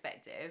business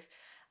perspective,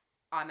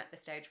 I'm at the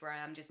stage where I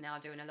am just now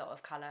doing a lot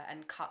of colour,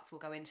 and cuts will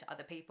go into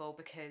other people,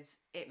 because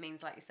it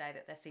means, like you say,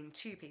 that they're seeing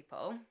 2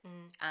 people,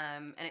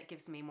 and it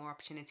gives me more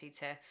opportunity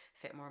to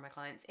fit more of my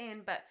clients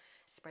in, but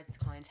spreads the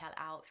clientele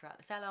out throughout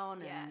the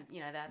salon, and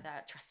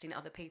they're trusting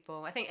other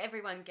people. I think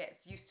everyone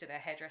gets used to their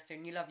hairdresser,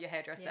 and you love your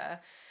hairdresser,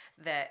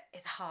 that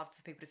it's hard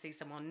for people to see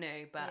someone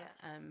new, but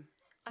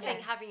I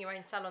think having your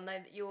own salon, though,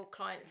 that your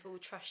clients will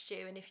trust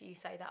you, and if you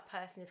say that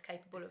person is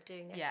capable of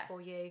doing this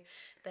for you,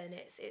 then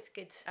it's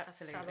good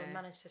as a salon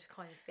manager to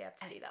kind of be able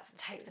to do that. It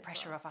takes the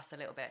pressure off us a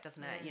little bit,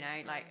 doesn't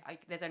it?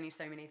 There's only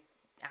so many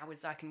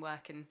hours I can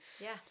work, and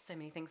so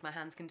many things my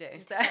hands can do.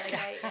 So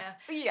delegate,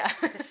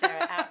 to share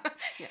it out.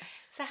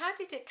 So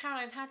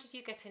Caroline, how did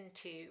you get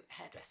into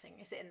hairdressing?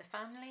 Is it in the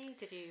family?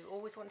 Did you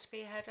always want to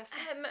be a hairdresser?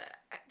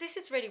 This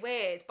is really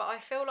weird, but I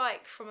feel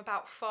like from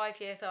about 5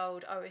 years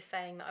old, I was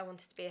saying that I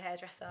wanted to be a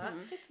hairdresser.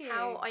 Did you?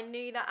 How I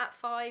knew that at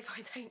 5,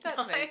 I don't know.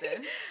 That's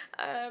amazing.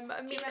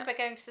 Do you remember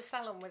going to the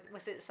salon?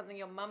 Was it something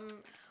your mum?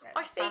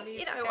 I think,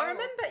 I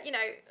remember,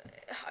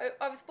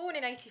 I was born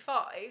in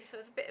 85, so I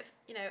was a bit of,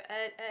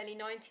 early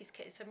 90s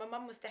kid. So my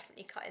mum was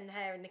definitely cutting the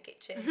hair in the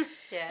kitchen.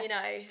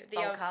 The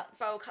bowl old cuts.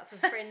 bowl cuts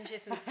and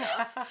fringes and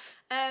stuff.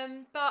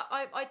 But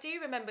I do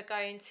remember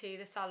going to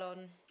the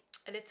salon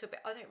a little bit.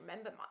 I don't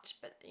remember much,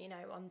 but,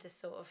 under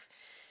sort of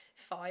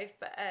 5.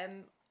 But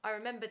I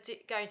remember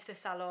going to the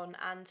salon,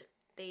 and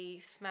the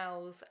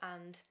smells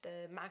and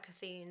the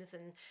magazines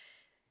and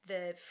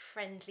the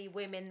friendly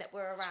women that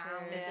were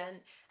around,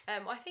 and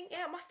I think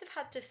I must have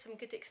had just some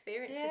good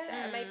experiences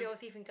there. Maybe I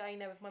was even going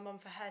there with my mum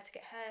for her to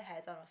get her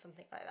hair done or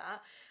something like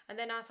that. And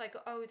then as I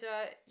got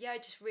older, I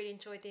just really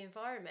enjoyed the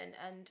environment,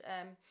 and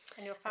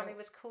your family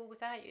was cool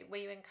with that? Were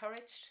you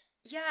encouraged?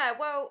 Yeah,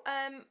 well,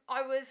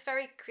 I was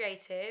very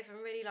creative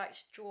and really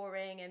liked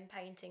drawing and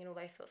painting and all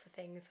those sorts of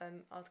things.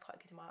 I was quite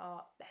good in my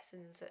art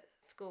lessons at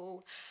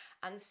school.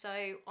 And so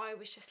I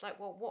was just like,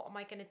 well, what am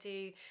I going to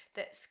do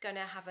that's going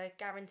to have a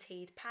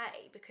guaranteed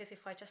pay? Because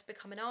if I just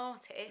become an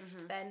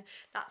artist, then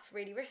that's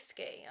really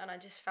risky. And I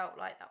just felt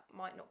like that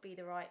might not be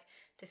the right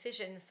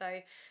decision.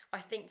 So I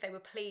think they were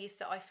pleased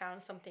that I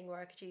found something where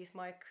I could use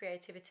my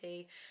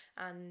creativity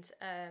and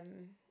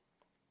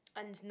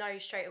know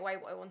straight away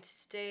what I wanted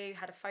to do,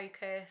 had a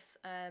focus,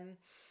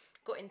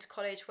 got into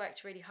college,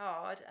 worked really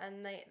hard,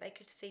 and they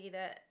could see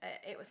that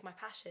it was my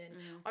passion.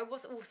 I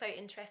was also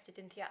interested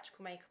in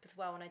theatrical makeup as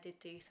well, and I did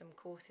do some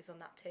courses on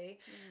that too.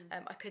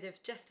 I could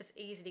have just as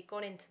easily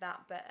gone into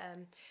that, but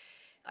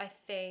I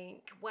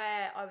think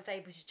where I was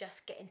able to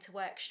just get into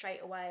work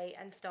straight away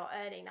and start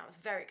earning, that was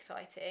very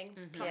exciting.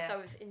 Plus I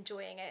was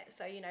enjoying it,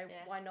 so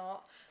why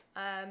not?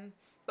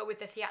 But with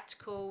the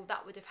theatrical,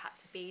 that would have had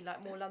to be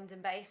like more London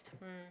based.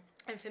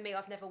 And for me,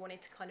 I've never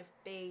wanted to kind of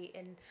be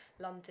in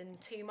London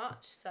too much.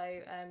 So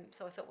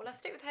I thought, well, I'll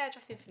stick with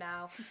hairdressing for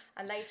now.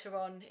 And later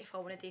on, if I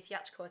want to do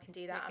theatrical, I can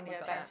do that. And my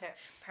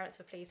parents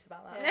were pleased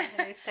about that.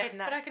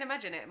 But I can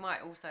imagine it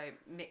might also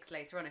mix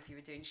later on if you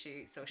were doing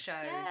shoots or shows.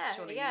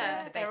 Surely you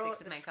learn the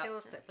basics of makeup.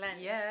 Skills that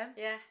blend. Yeah.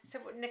 So,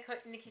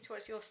 Nikki,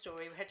 what's your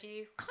story? Had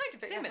you kind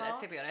of similar,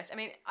 to be honest? I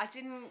mean, I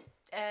didn't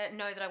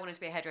know that I wanted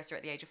to be a hairdresser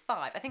at the age of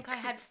 5. I think I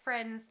had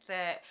friends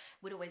that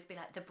would always be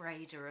like the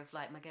braider of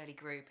like my girly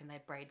group, and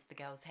they'd braid the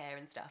girls' hair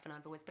and stuff, and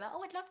I'd always be like,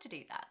 oh, I'd love to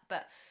do that.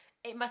 But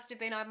I must have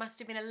been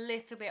a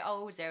little bit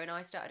older, and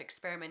I started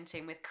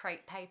experimenting with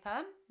crepe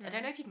paper. I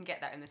don't know if you can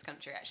get that in this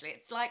country, actually.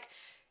 It's like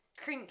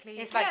crinkly.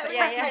 It's like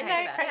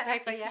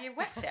crepe paper. If you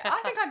wet it,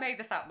 I think I made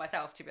this up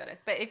myself, to be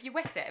honest. But if you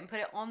wet it and put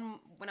it on,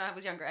 when I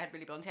was younger, I had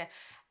really blonde hair,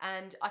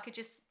 and I could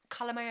just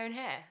colour my own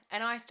hair.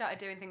 And I started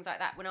doing things like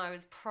that when I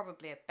was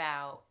probably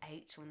about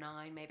 8 or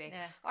 9, maybe.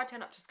 Yeah. I'd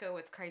turn up to school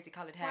with crazy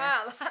coloured hair.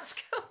 Wow, that's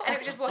cool. And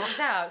it just washes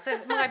out. So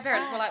my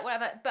parents were like,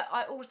 whatever. But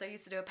I also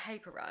used to do a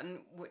paper run,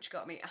 which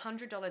got me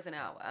 $100 an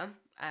hour.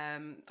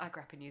 I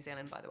grew up in New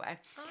Zealand, by the way.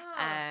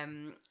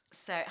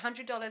 So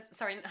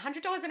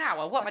 $100 an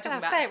hour. What am I talking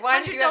about? Say,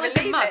 why did you ever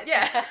leave it?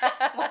 Yeah.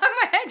 Why am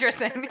I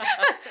hairdressing?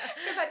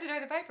 Go back to know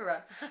the paper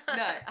run.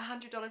 No,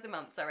 $100 a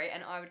month, sorry.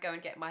 And I would go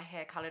and get my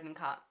hair coloured and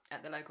cut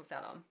at the local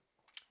salon.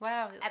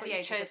 Wow, that's what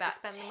you chose to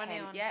spend the money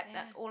on. Yeah,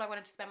 that's all I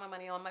wanted to spend my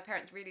money on. My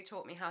parents really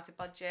taught me how to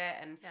budget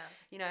and,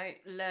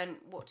 learn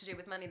what to do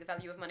with money, the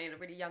value of money at a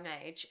really young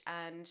age.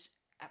 And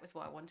that was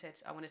what I wanted.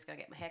 I wanted to go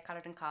get my hair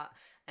coloured and cut.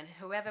 And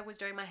whoever was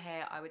doing my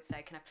hair, I would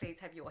say, can I please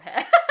have your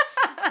hair?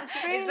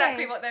 Really?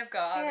 Exactly what they've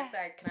got. I Yeah. would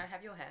say, can I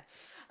have your hair?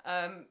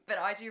 But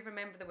I do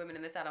remember the women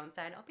in the salon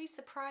saying, I'll be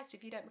surprised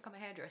if you don't become a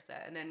hairdresser.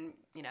 And then,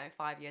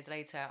 5 years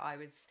later, I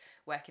was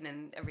working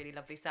in a really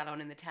lovely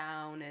salon in the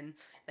town, and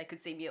they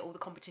could see me at all the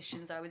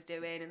competitions I was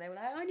doing, and they were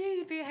like, I knew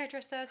you'd be a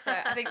hairdresser. So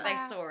I think they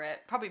saw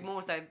it, probably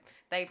more so,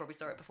 they probably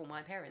saw it before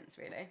my parents,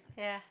 really.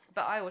 Yeah.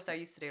 But I also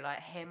used to do like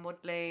hair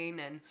modelling,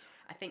 and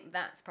I think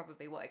that's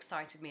probably what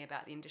excited me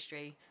about the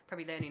industry,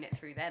 probably learning it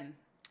through them.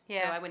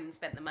 Yeah. So I went and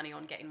spent the money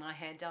on getting my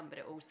hair done, but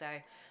it also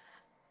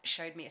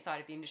showed me a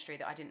side of the industry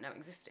that I didn't know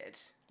existed.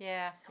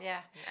 Yeah.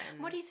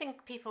 What do you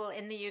think people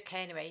in the UK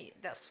anyway,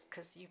 that's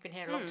because you've been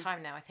here a long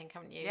time now, I think,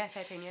 haven't you? Yeah,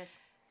 13 years.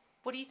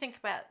 What do you think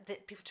about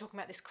people talking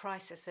about this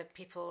crisis of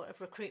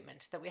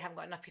recruitment, that we haven't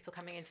got enough people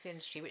coming into the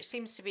industry, which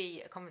seems to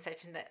be a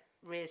conversation that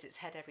rears its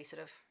head every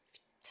sort of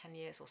 10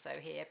 years or so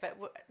here. But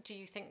do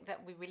you think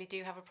that we really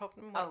do have a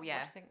problem? What do you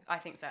think? I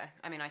think so.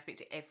 I mean, I speak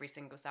to every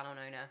single salon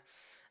owner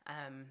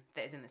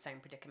that is in the same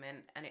predicament,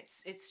 and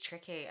it's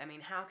tricky. I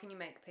mean, how can you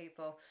make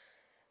people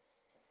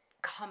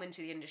come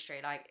into the industry?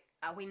 Like,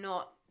 are we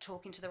not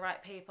talking to the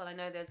right people? I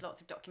know there's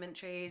lots of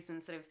documentaries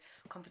and sort of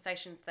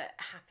conversations that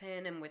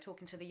happen, and we're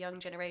talking to the young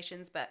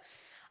generations, but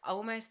I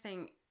almost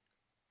think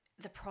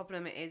the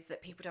problem is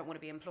that people don't want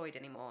to be employed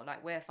anymore.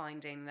 Like, we're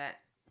finding that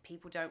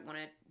people don't want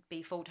to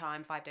be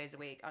full-time 5 days a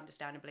week,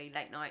 understandably,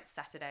 late nights,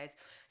 Saturdays.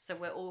 So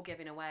we're all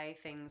giving away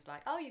things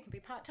like, oh, you can be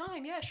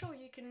part-time, yeah, sure,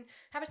 you can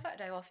have a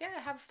Saturday off, yeah,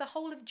 have the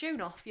whole of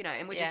June off,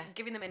 and we're just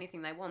giving them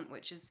anything they want,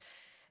 which is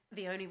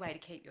the only way to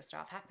keep your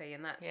staff happy,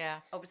 and that's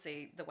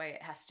obviously the way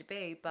it has to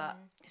be, but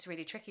it's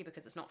really tricky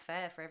because it's not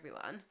fair for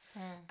everyone.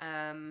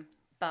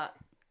 But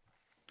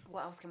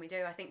what else can we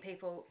do? I think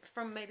people,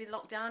 from maybe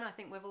lockdown, I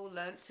think we've all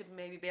learnt to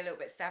maybe be a little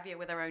bit savvier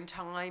with our own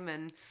time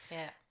and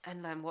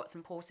learn what's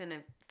important,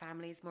 and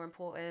family's more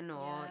important,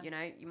 or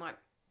you might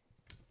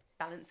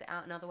balance it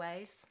out in other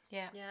ways. So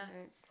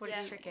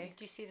it's tricky.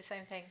 Do you see the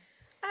same thing?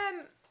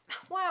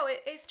 Well,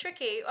 it's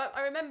tricky.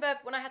 I remember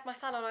when I had my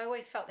salon, I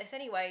always felt this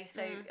anyway,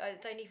 so I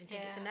don't even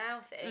think it's a now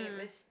thing.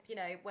 It was,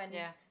 when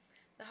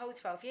the whole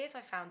 12 years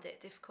I found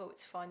it difficult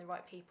to find the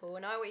right people,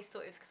 and I always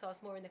thought it was because I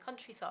was more in the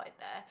countryside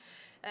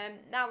there.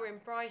 Now we're in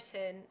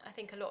Brighton. I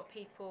think a lot of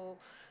people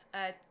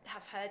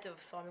have heard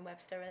of Simon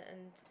Webster,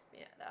 and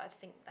I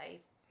think they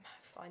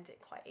find it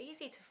quite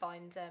easy to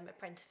find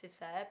apprentices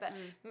there, but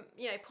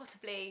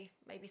possibly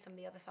maybe some of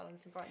the other salons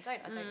in Brighton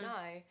don't. I don't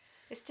know.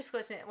 It's difficult,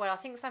 isn't it? Well, I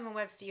think Simon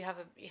Webster, you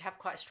have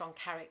quite a strong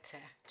character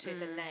to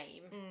the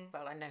name.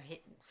 Well, I know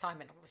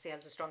Simon obviously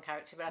has a strong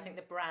character, but I think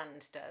the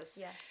brand does.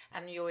 Yeah.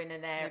 And you're in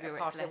an area,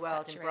 part of the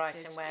world in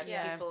Brighton where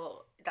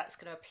people, that's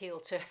going to appeal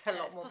to a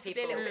lot more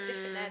people. Possibly a little bit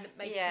different there,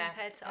 maybe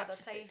compared to other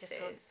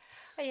places.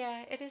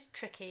 Yeah, it is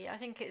tricky. I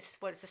think it's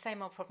the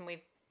same old problem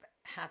we've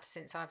had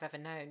since I've ever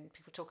known.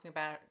 People talking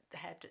about the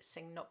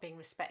hairdressing not being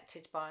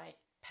respected by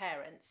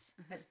parents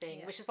as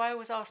being, which is why I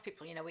always ask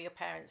people, were your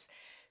parents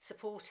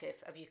supportive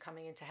of you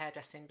coming into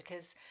hairdressing?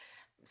 Because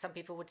some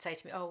people would say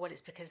to me, oh, well,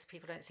 it's because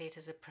people don't see it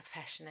as a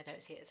profession, they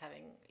don't see it as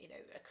having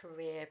a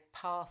career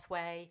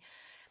pathway.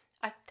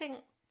 I think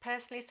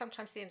personally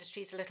sometimes the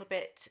industry is a little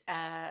bit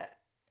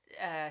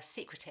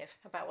secretive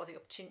about what the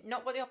opportunity,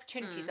 not what the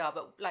opportunities are,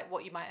 but like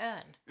what you might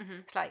earn.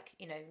 It's like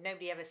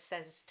nobody ever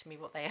says to me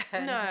what they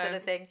earn, sort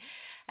of thing.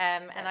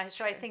 I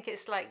think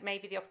it's like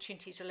maybe the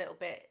opportunities are a little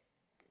bit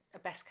a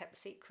best kept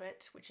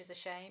secret, which is a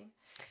shame.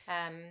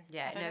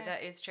 That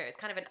is true. It's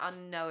kind of an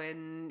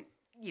unknown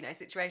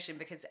situation,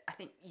 because I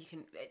think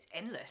it's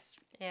endless,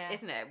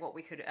 isn't it, what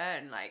we could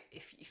earn? Like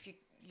if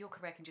your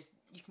career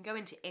you can go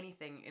into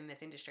anything in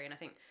this industry, and I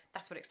think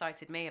that's what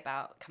excited me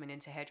about coming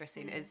into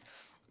hairdressing is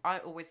I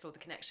always saw the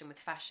connection with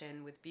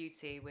fashion, with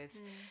beauty, with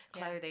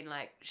clothing,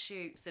 like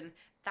shoots, and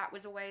that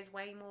was always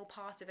way more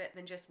part of it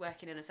than just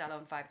working in a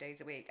salon 5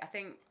 days a week. I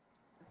think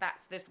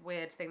that's this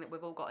weird thing that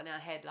we've all got in our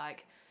head,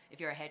 like, if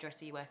you're a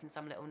hairdresser, you work in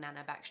some little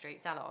Nana backstreet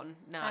salon.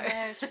 No. I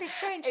know, it's really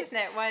strange, isn't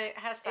it? Why it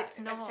has that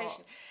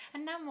reputation.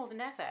 And now more than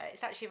ever,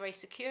 it's actually a very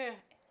secure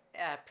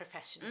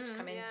profession to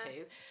come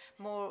into.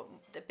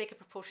 The bigger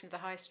proportion of the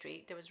high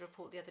street. There was a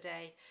report the other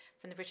day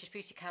from the British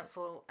Beauty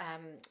Council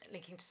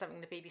linking to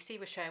something the BBC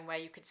was showing, where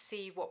you could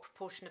see what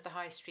proportion of the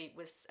high street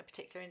was a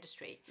particular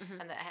industry,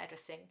 and that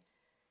hairdressing,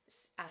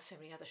 as so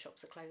many other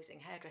shops are closing,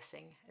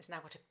 hairdressing has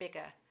now got a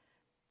bigger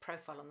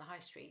profile on the high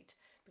street,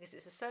 because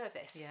it's a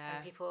service,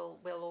 and people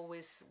will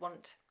always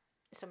want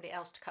somebody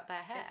else to cut their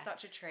hair. It's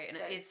such a treat, and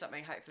it is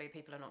something hopefully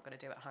people are not going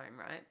to do at home,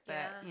 right?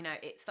 But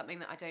it's something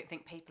that I don't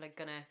think people are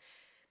going to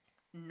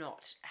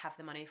not have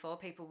the money for.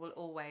 People will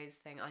always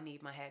think, I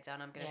need my hair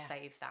done, I'm going to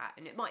save that,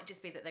 and it might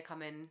just be that they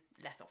come in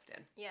less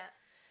often.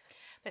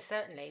 But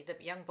certainly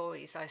the young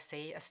boys I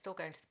see are still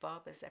going to the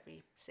barbers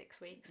every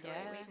 6 weeks or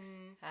 8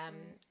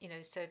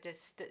 weeks. So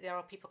there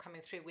are people coming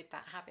through with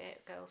that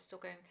habit. Girls still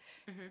going.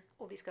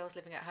 All these girls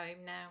living at home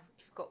now,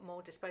 you've got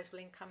more disposable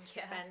income to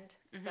spend.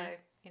 So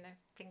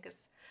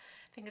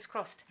fingers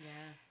crossed.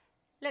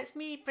 Let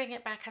me bring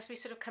it back, as we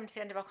sort of come to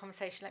the end of our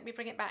conversation. Let me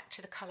bring it back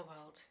to the Colour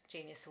World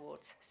Genius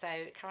Awards. So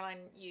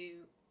Caroline,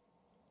 you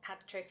had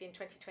a trophy in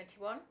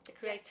 2021, the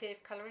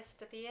Creative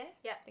Colourist of the Year.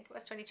 Yeah. I think it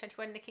was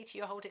 2021. Nikita,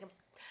 you're holding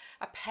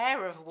a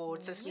pair of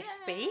awards as we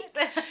speak.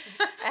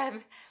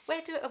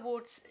 Where do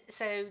awards,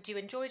 so do you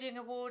enjoy doing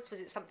awards?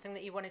 Was it something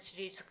that you wanted to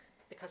do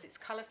because it's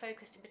colour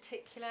focused in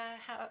particular?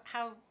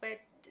 Where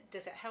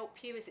does it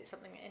help you? Is it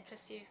something that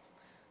interests you?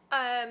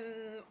 I've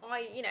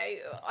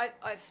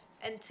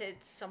entered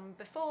some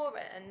before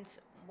and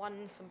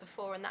won some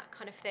before and that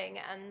kind of thing,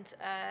 and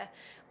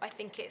I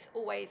think it's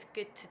always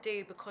good to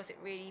do because it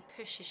really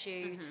pushes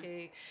you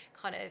to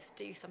kind of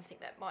do something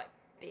that might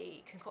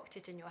be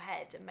concocted in your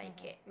head and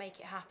make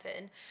it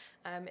happen.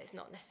 It's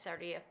not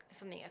necessarily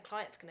something a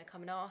client's going to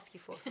come and ask you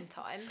for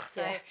sometimes.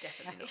 So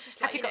definitely not. It's just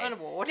Have you got an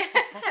award?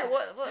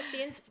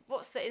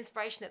 what's the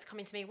inspiration that's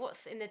coming to me?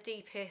 What's in the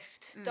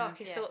deepest,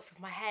 darkest thoughts of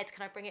my head?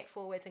 Can I bring it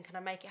forward and can I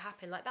make it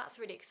happen? Like, that's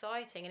really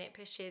exciting, and it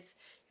pushes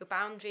your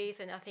boundaries.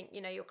 And I think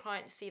your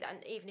clients see that,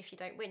 and even if you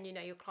don't win,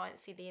 your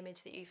clients see the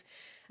image that you've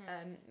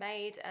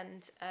made,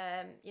 and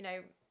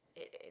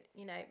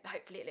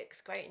hopefully it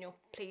looks great and you're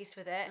pleased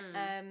with it.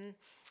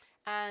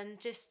 And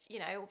just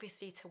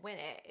obviously to win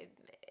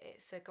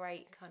it's a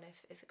great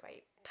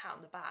pat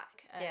on the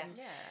back.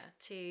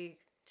 To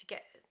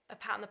get a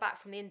pat on the back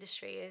from the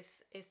industry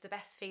is the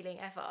best feeling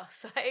ever.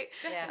 So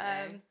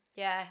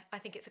I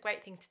think it's a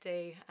great thing to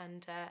do,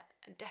 and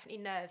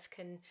definitely nerves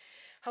can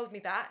hold me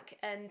back,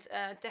 and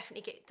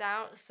definitely get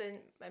doubts in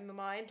my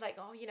mind, like,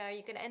 you're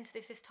going to enter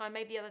this time,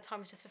 maybe the other time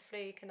was just a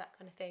fluke and that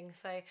kind of thing.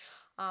 So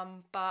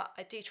but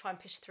I do try and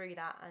push through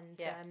that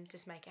and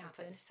just make it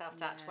happen. Put the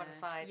self-doubt to one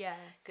side. Yeah.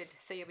 Good.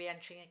 So you'll be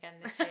entering again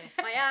this year.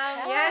 I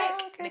am,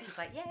 yes. Okay. Nikki's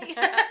like, yay.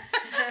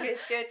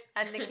 Good.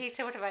 And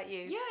Nikita, what about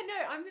you? Yeah,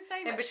 no, I'm the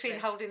same. In between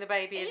holding the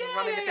baby and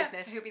running the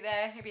business. He'll be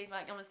there. He'll be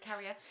like on his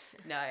carrier.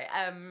 No,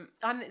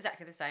 I'm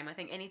exactly the same. I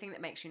think anything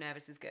that makes you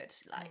nervous is good.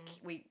 Like,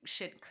 we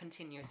should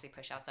continuously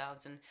push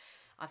ourselves, and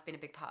I've been a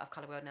big part of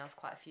Colour World now for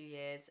quite a few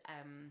years.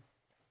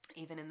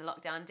 Even in the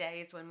lockdown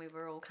days when we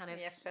were all kind of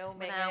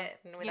filming without, it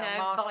and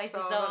without masks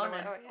on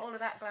and all of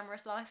that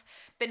glamorous life.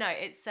 But no,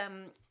 it's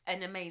an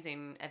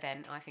amazing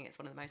event. I think it's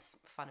one of the most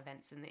fun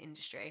events in the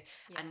industry,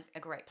 and a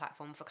great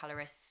platform for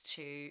colourists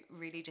to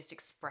really just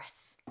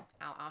express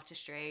our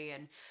artistry,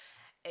 and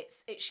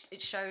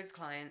it shows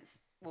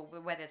clients, well,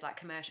 where there's like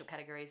commercial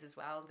categories as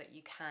well, that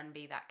you can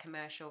be that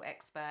commercial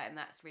expert, and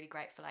that's really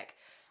great for like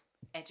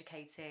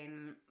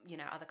educating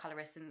other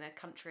colourists in the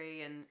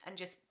country, and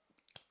just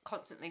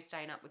constantly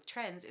staying up with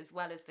trends, as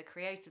well as the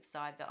creative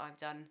side that I've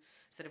done,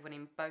 sort of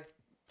winning both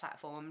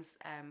platforms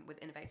with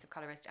Innovative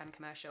Colourist and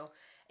Commercial.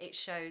 It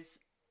shows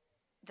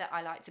that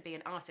I like to be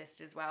an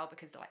artist as well,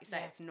 because like you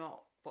say, it's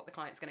not what the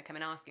client's going to come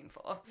in asking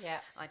for.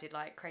 I did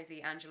like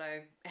crazy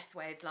Angelo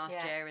S-Waves last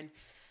year,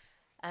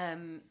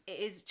 and it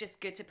is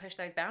just good to push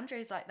those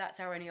boundaries. Like,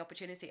 that's our only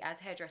opportunity as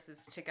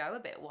hairdressers to go a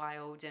bit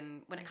wild.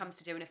 And when it comes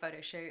to doing a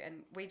photo shoot,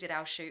 and we did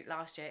our shoot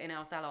last year in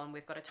our salon,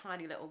 we've got a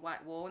tiny little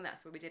white wall, and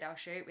that's where we did our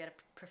shoot. We had a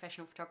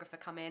professional photographer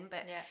come in,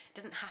 but it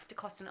doesn't have to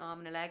cost an arm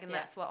and a leg, and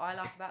that's what I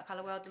like about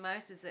Colour World the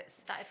most, is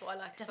that is what I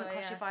like. It doesn't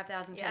cost you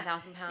 £5,000,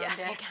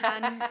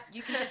 £10,000.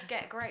 You can just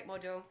get a great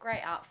model,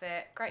 great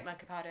outfit, great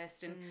makeup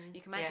artist, and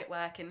you can make it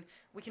work, and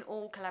we can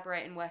all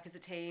collaborate and work as a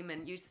team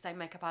and use the same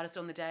makeup artist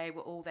on the day.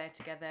 We're all there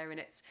together, and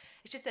it's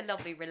just a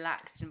lovely,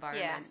 relaxed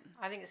environment.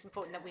 I think it's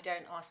important that we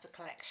don't ask for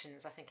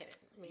collections. I think it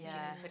means you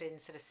can put in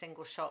sort of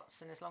single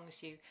shots, and as long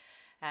as you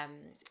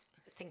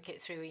think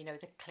it through,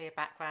 the clear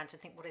background,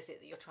 and think, what is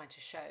it that you're trying to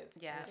show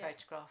in the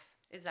photograph?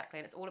 Exactly,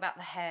 and it's all about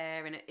the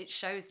hair, and it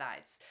shows that.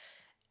 It's,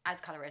 as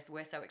colourists,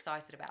 we're so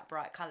excited about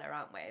bright colour,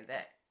 aren't we?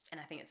 And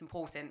I think it's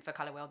important for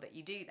Colour World that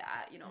you do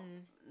that. You're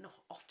not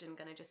often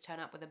going to just turn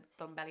up with a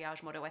blonde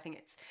balayage model. I think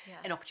it's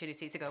an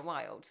opportunity to go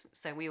wild.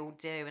 So we all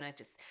do, and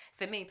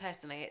for me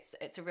personally,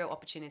 it's a real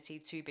opportunity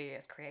to be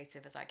as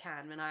creative as I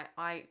can. And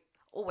I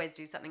always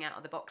do something out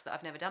of the box that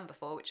I've never done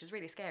before, which is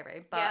really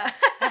scary. But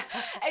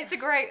it's a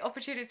great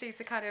opportunity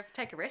to kind of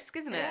take a risk,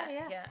 isn't it?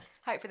 Yeah.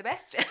 Hope for the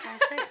best.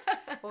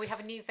 Well, we have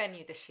a new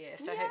venue this year,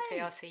 so hopefully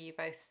I'll see you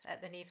both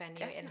at the new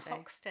venue in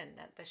Hoxton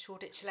at the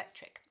Shoreditch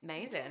Electric.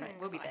 Amazing.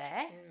 We'll be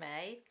there in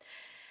May.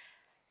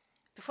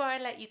 Before I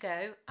let you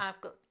go, I've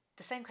got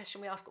the same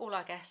question we ask all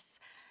our guests.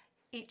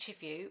 Each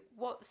of you,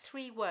 what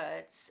 3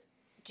 words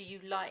do you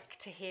like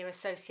to hear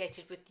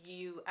associated with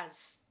you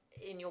as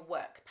in your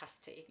work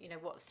capacity?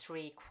 What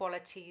 3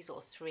 qualities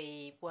or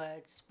 3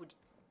 words would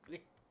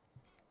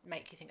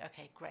make you think,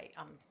 okay, great,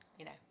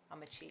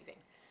 I'm achieving?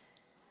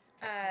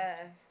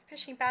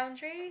 Pushing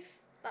boundaries.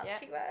 That's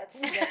 2 words.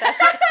 Yeah,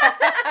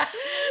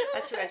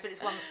 that's 2 words, but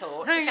it's one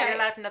thought. Okay. You're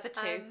allowed another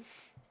 2.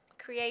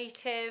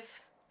 Creative.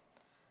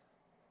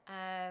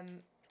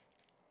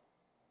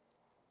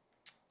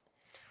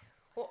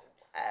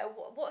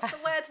 What's the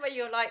word where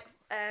you're like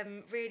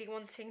really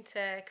wanting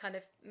to kind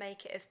of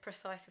make it as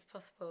precise as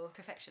possible?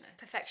 Perfectionist.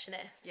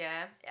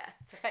 Yeah.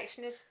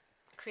 Perfectionist,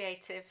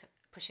 creative,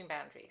 pushing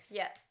boundaries.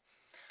 Yeah.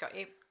 Got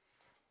you.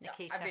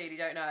 Nikita. I really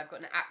don't know. I've got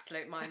an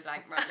absolute mind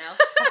blank right now.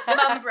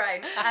 Mum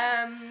brain.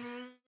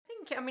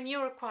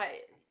 You're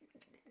quite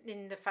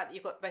in the fact that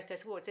you've got both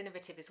those awards.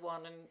 Innovative is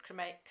one and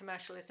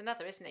commercial is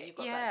another, isn't it? You've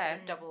got that sort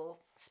of double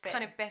spin.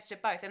 Kind of best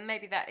of both. And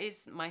maybe that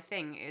is my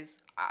thing, is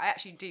I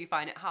actually do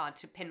find it hard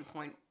to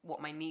pinpoint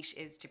what my niche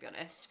is, to be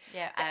honest.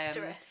 Yeah,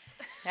 dexterous.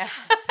 Yeah.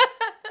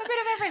 A bit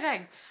of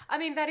everything. I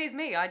mean, that is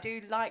me. I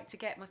do like to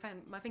get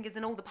my fingers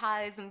in all the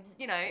pies and,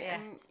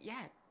 and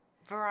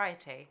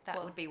variety.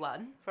 That would be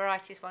one.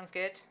 Variety's one,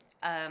 good.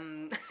 I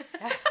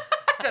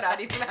don't know, I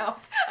need some help.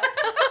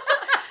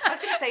 I was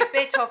going to say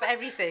bit of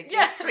everything.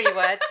 Yeah. It's 3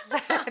 words. So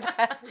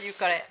you've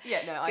got it. Yeah,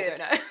 no, good. I don't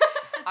know.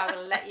 I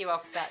will let you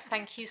off that.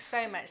 Thank you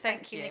so much.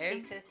 Thank you,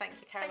 Nikita. Thank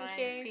you, Caroline. Thank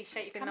you.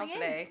 Appreciate It's you been coming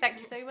lovely. in. Thank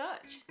you so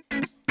much.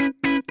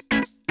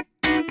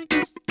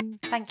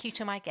 Thank you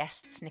to my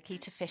guests,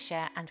 Nikita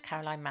Fisher and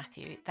Caroline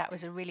Matthew. That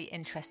was a really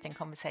interesting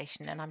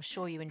conversation, and I'm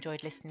sure you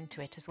enjoyed listening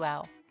to it as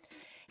well.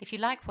 If you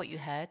like what you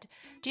heard,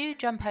 do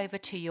jump over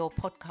to your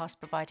podcast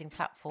providing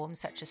platforms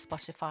such as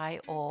Spotify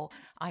or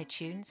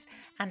iTunes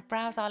and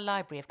browse our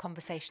library of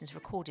conversations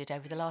recorded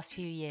over the last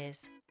few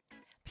years.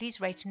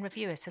 Please rate and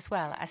review us as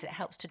well, as it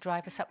helps to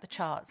drive us up the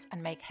charts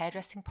and make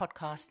hairdressing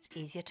podcasts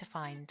easier to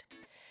find.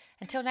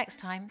 Until next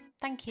time,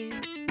 thank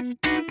you.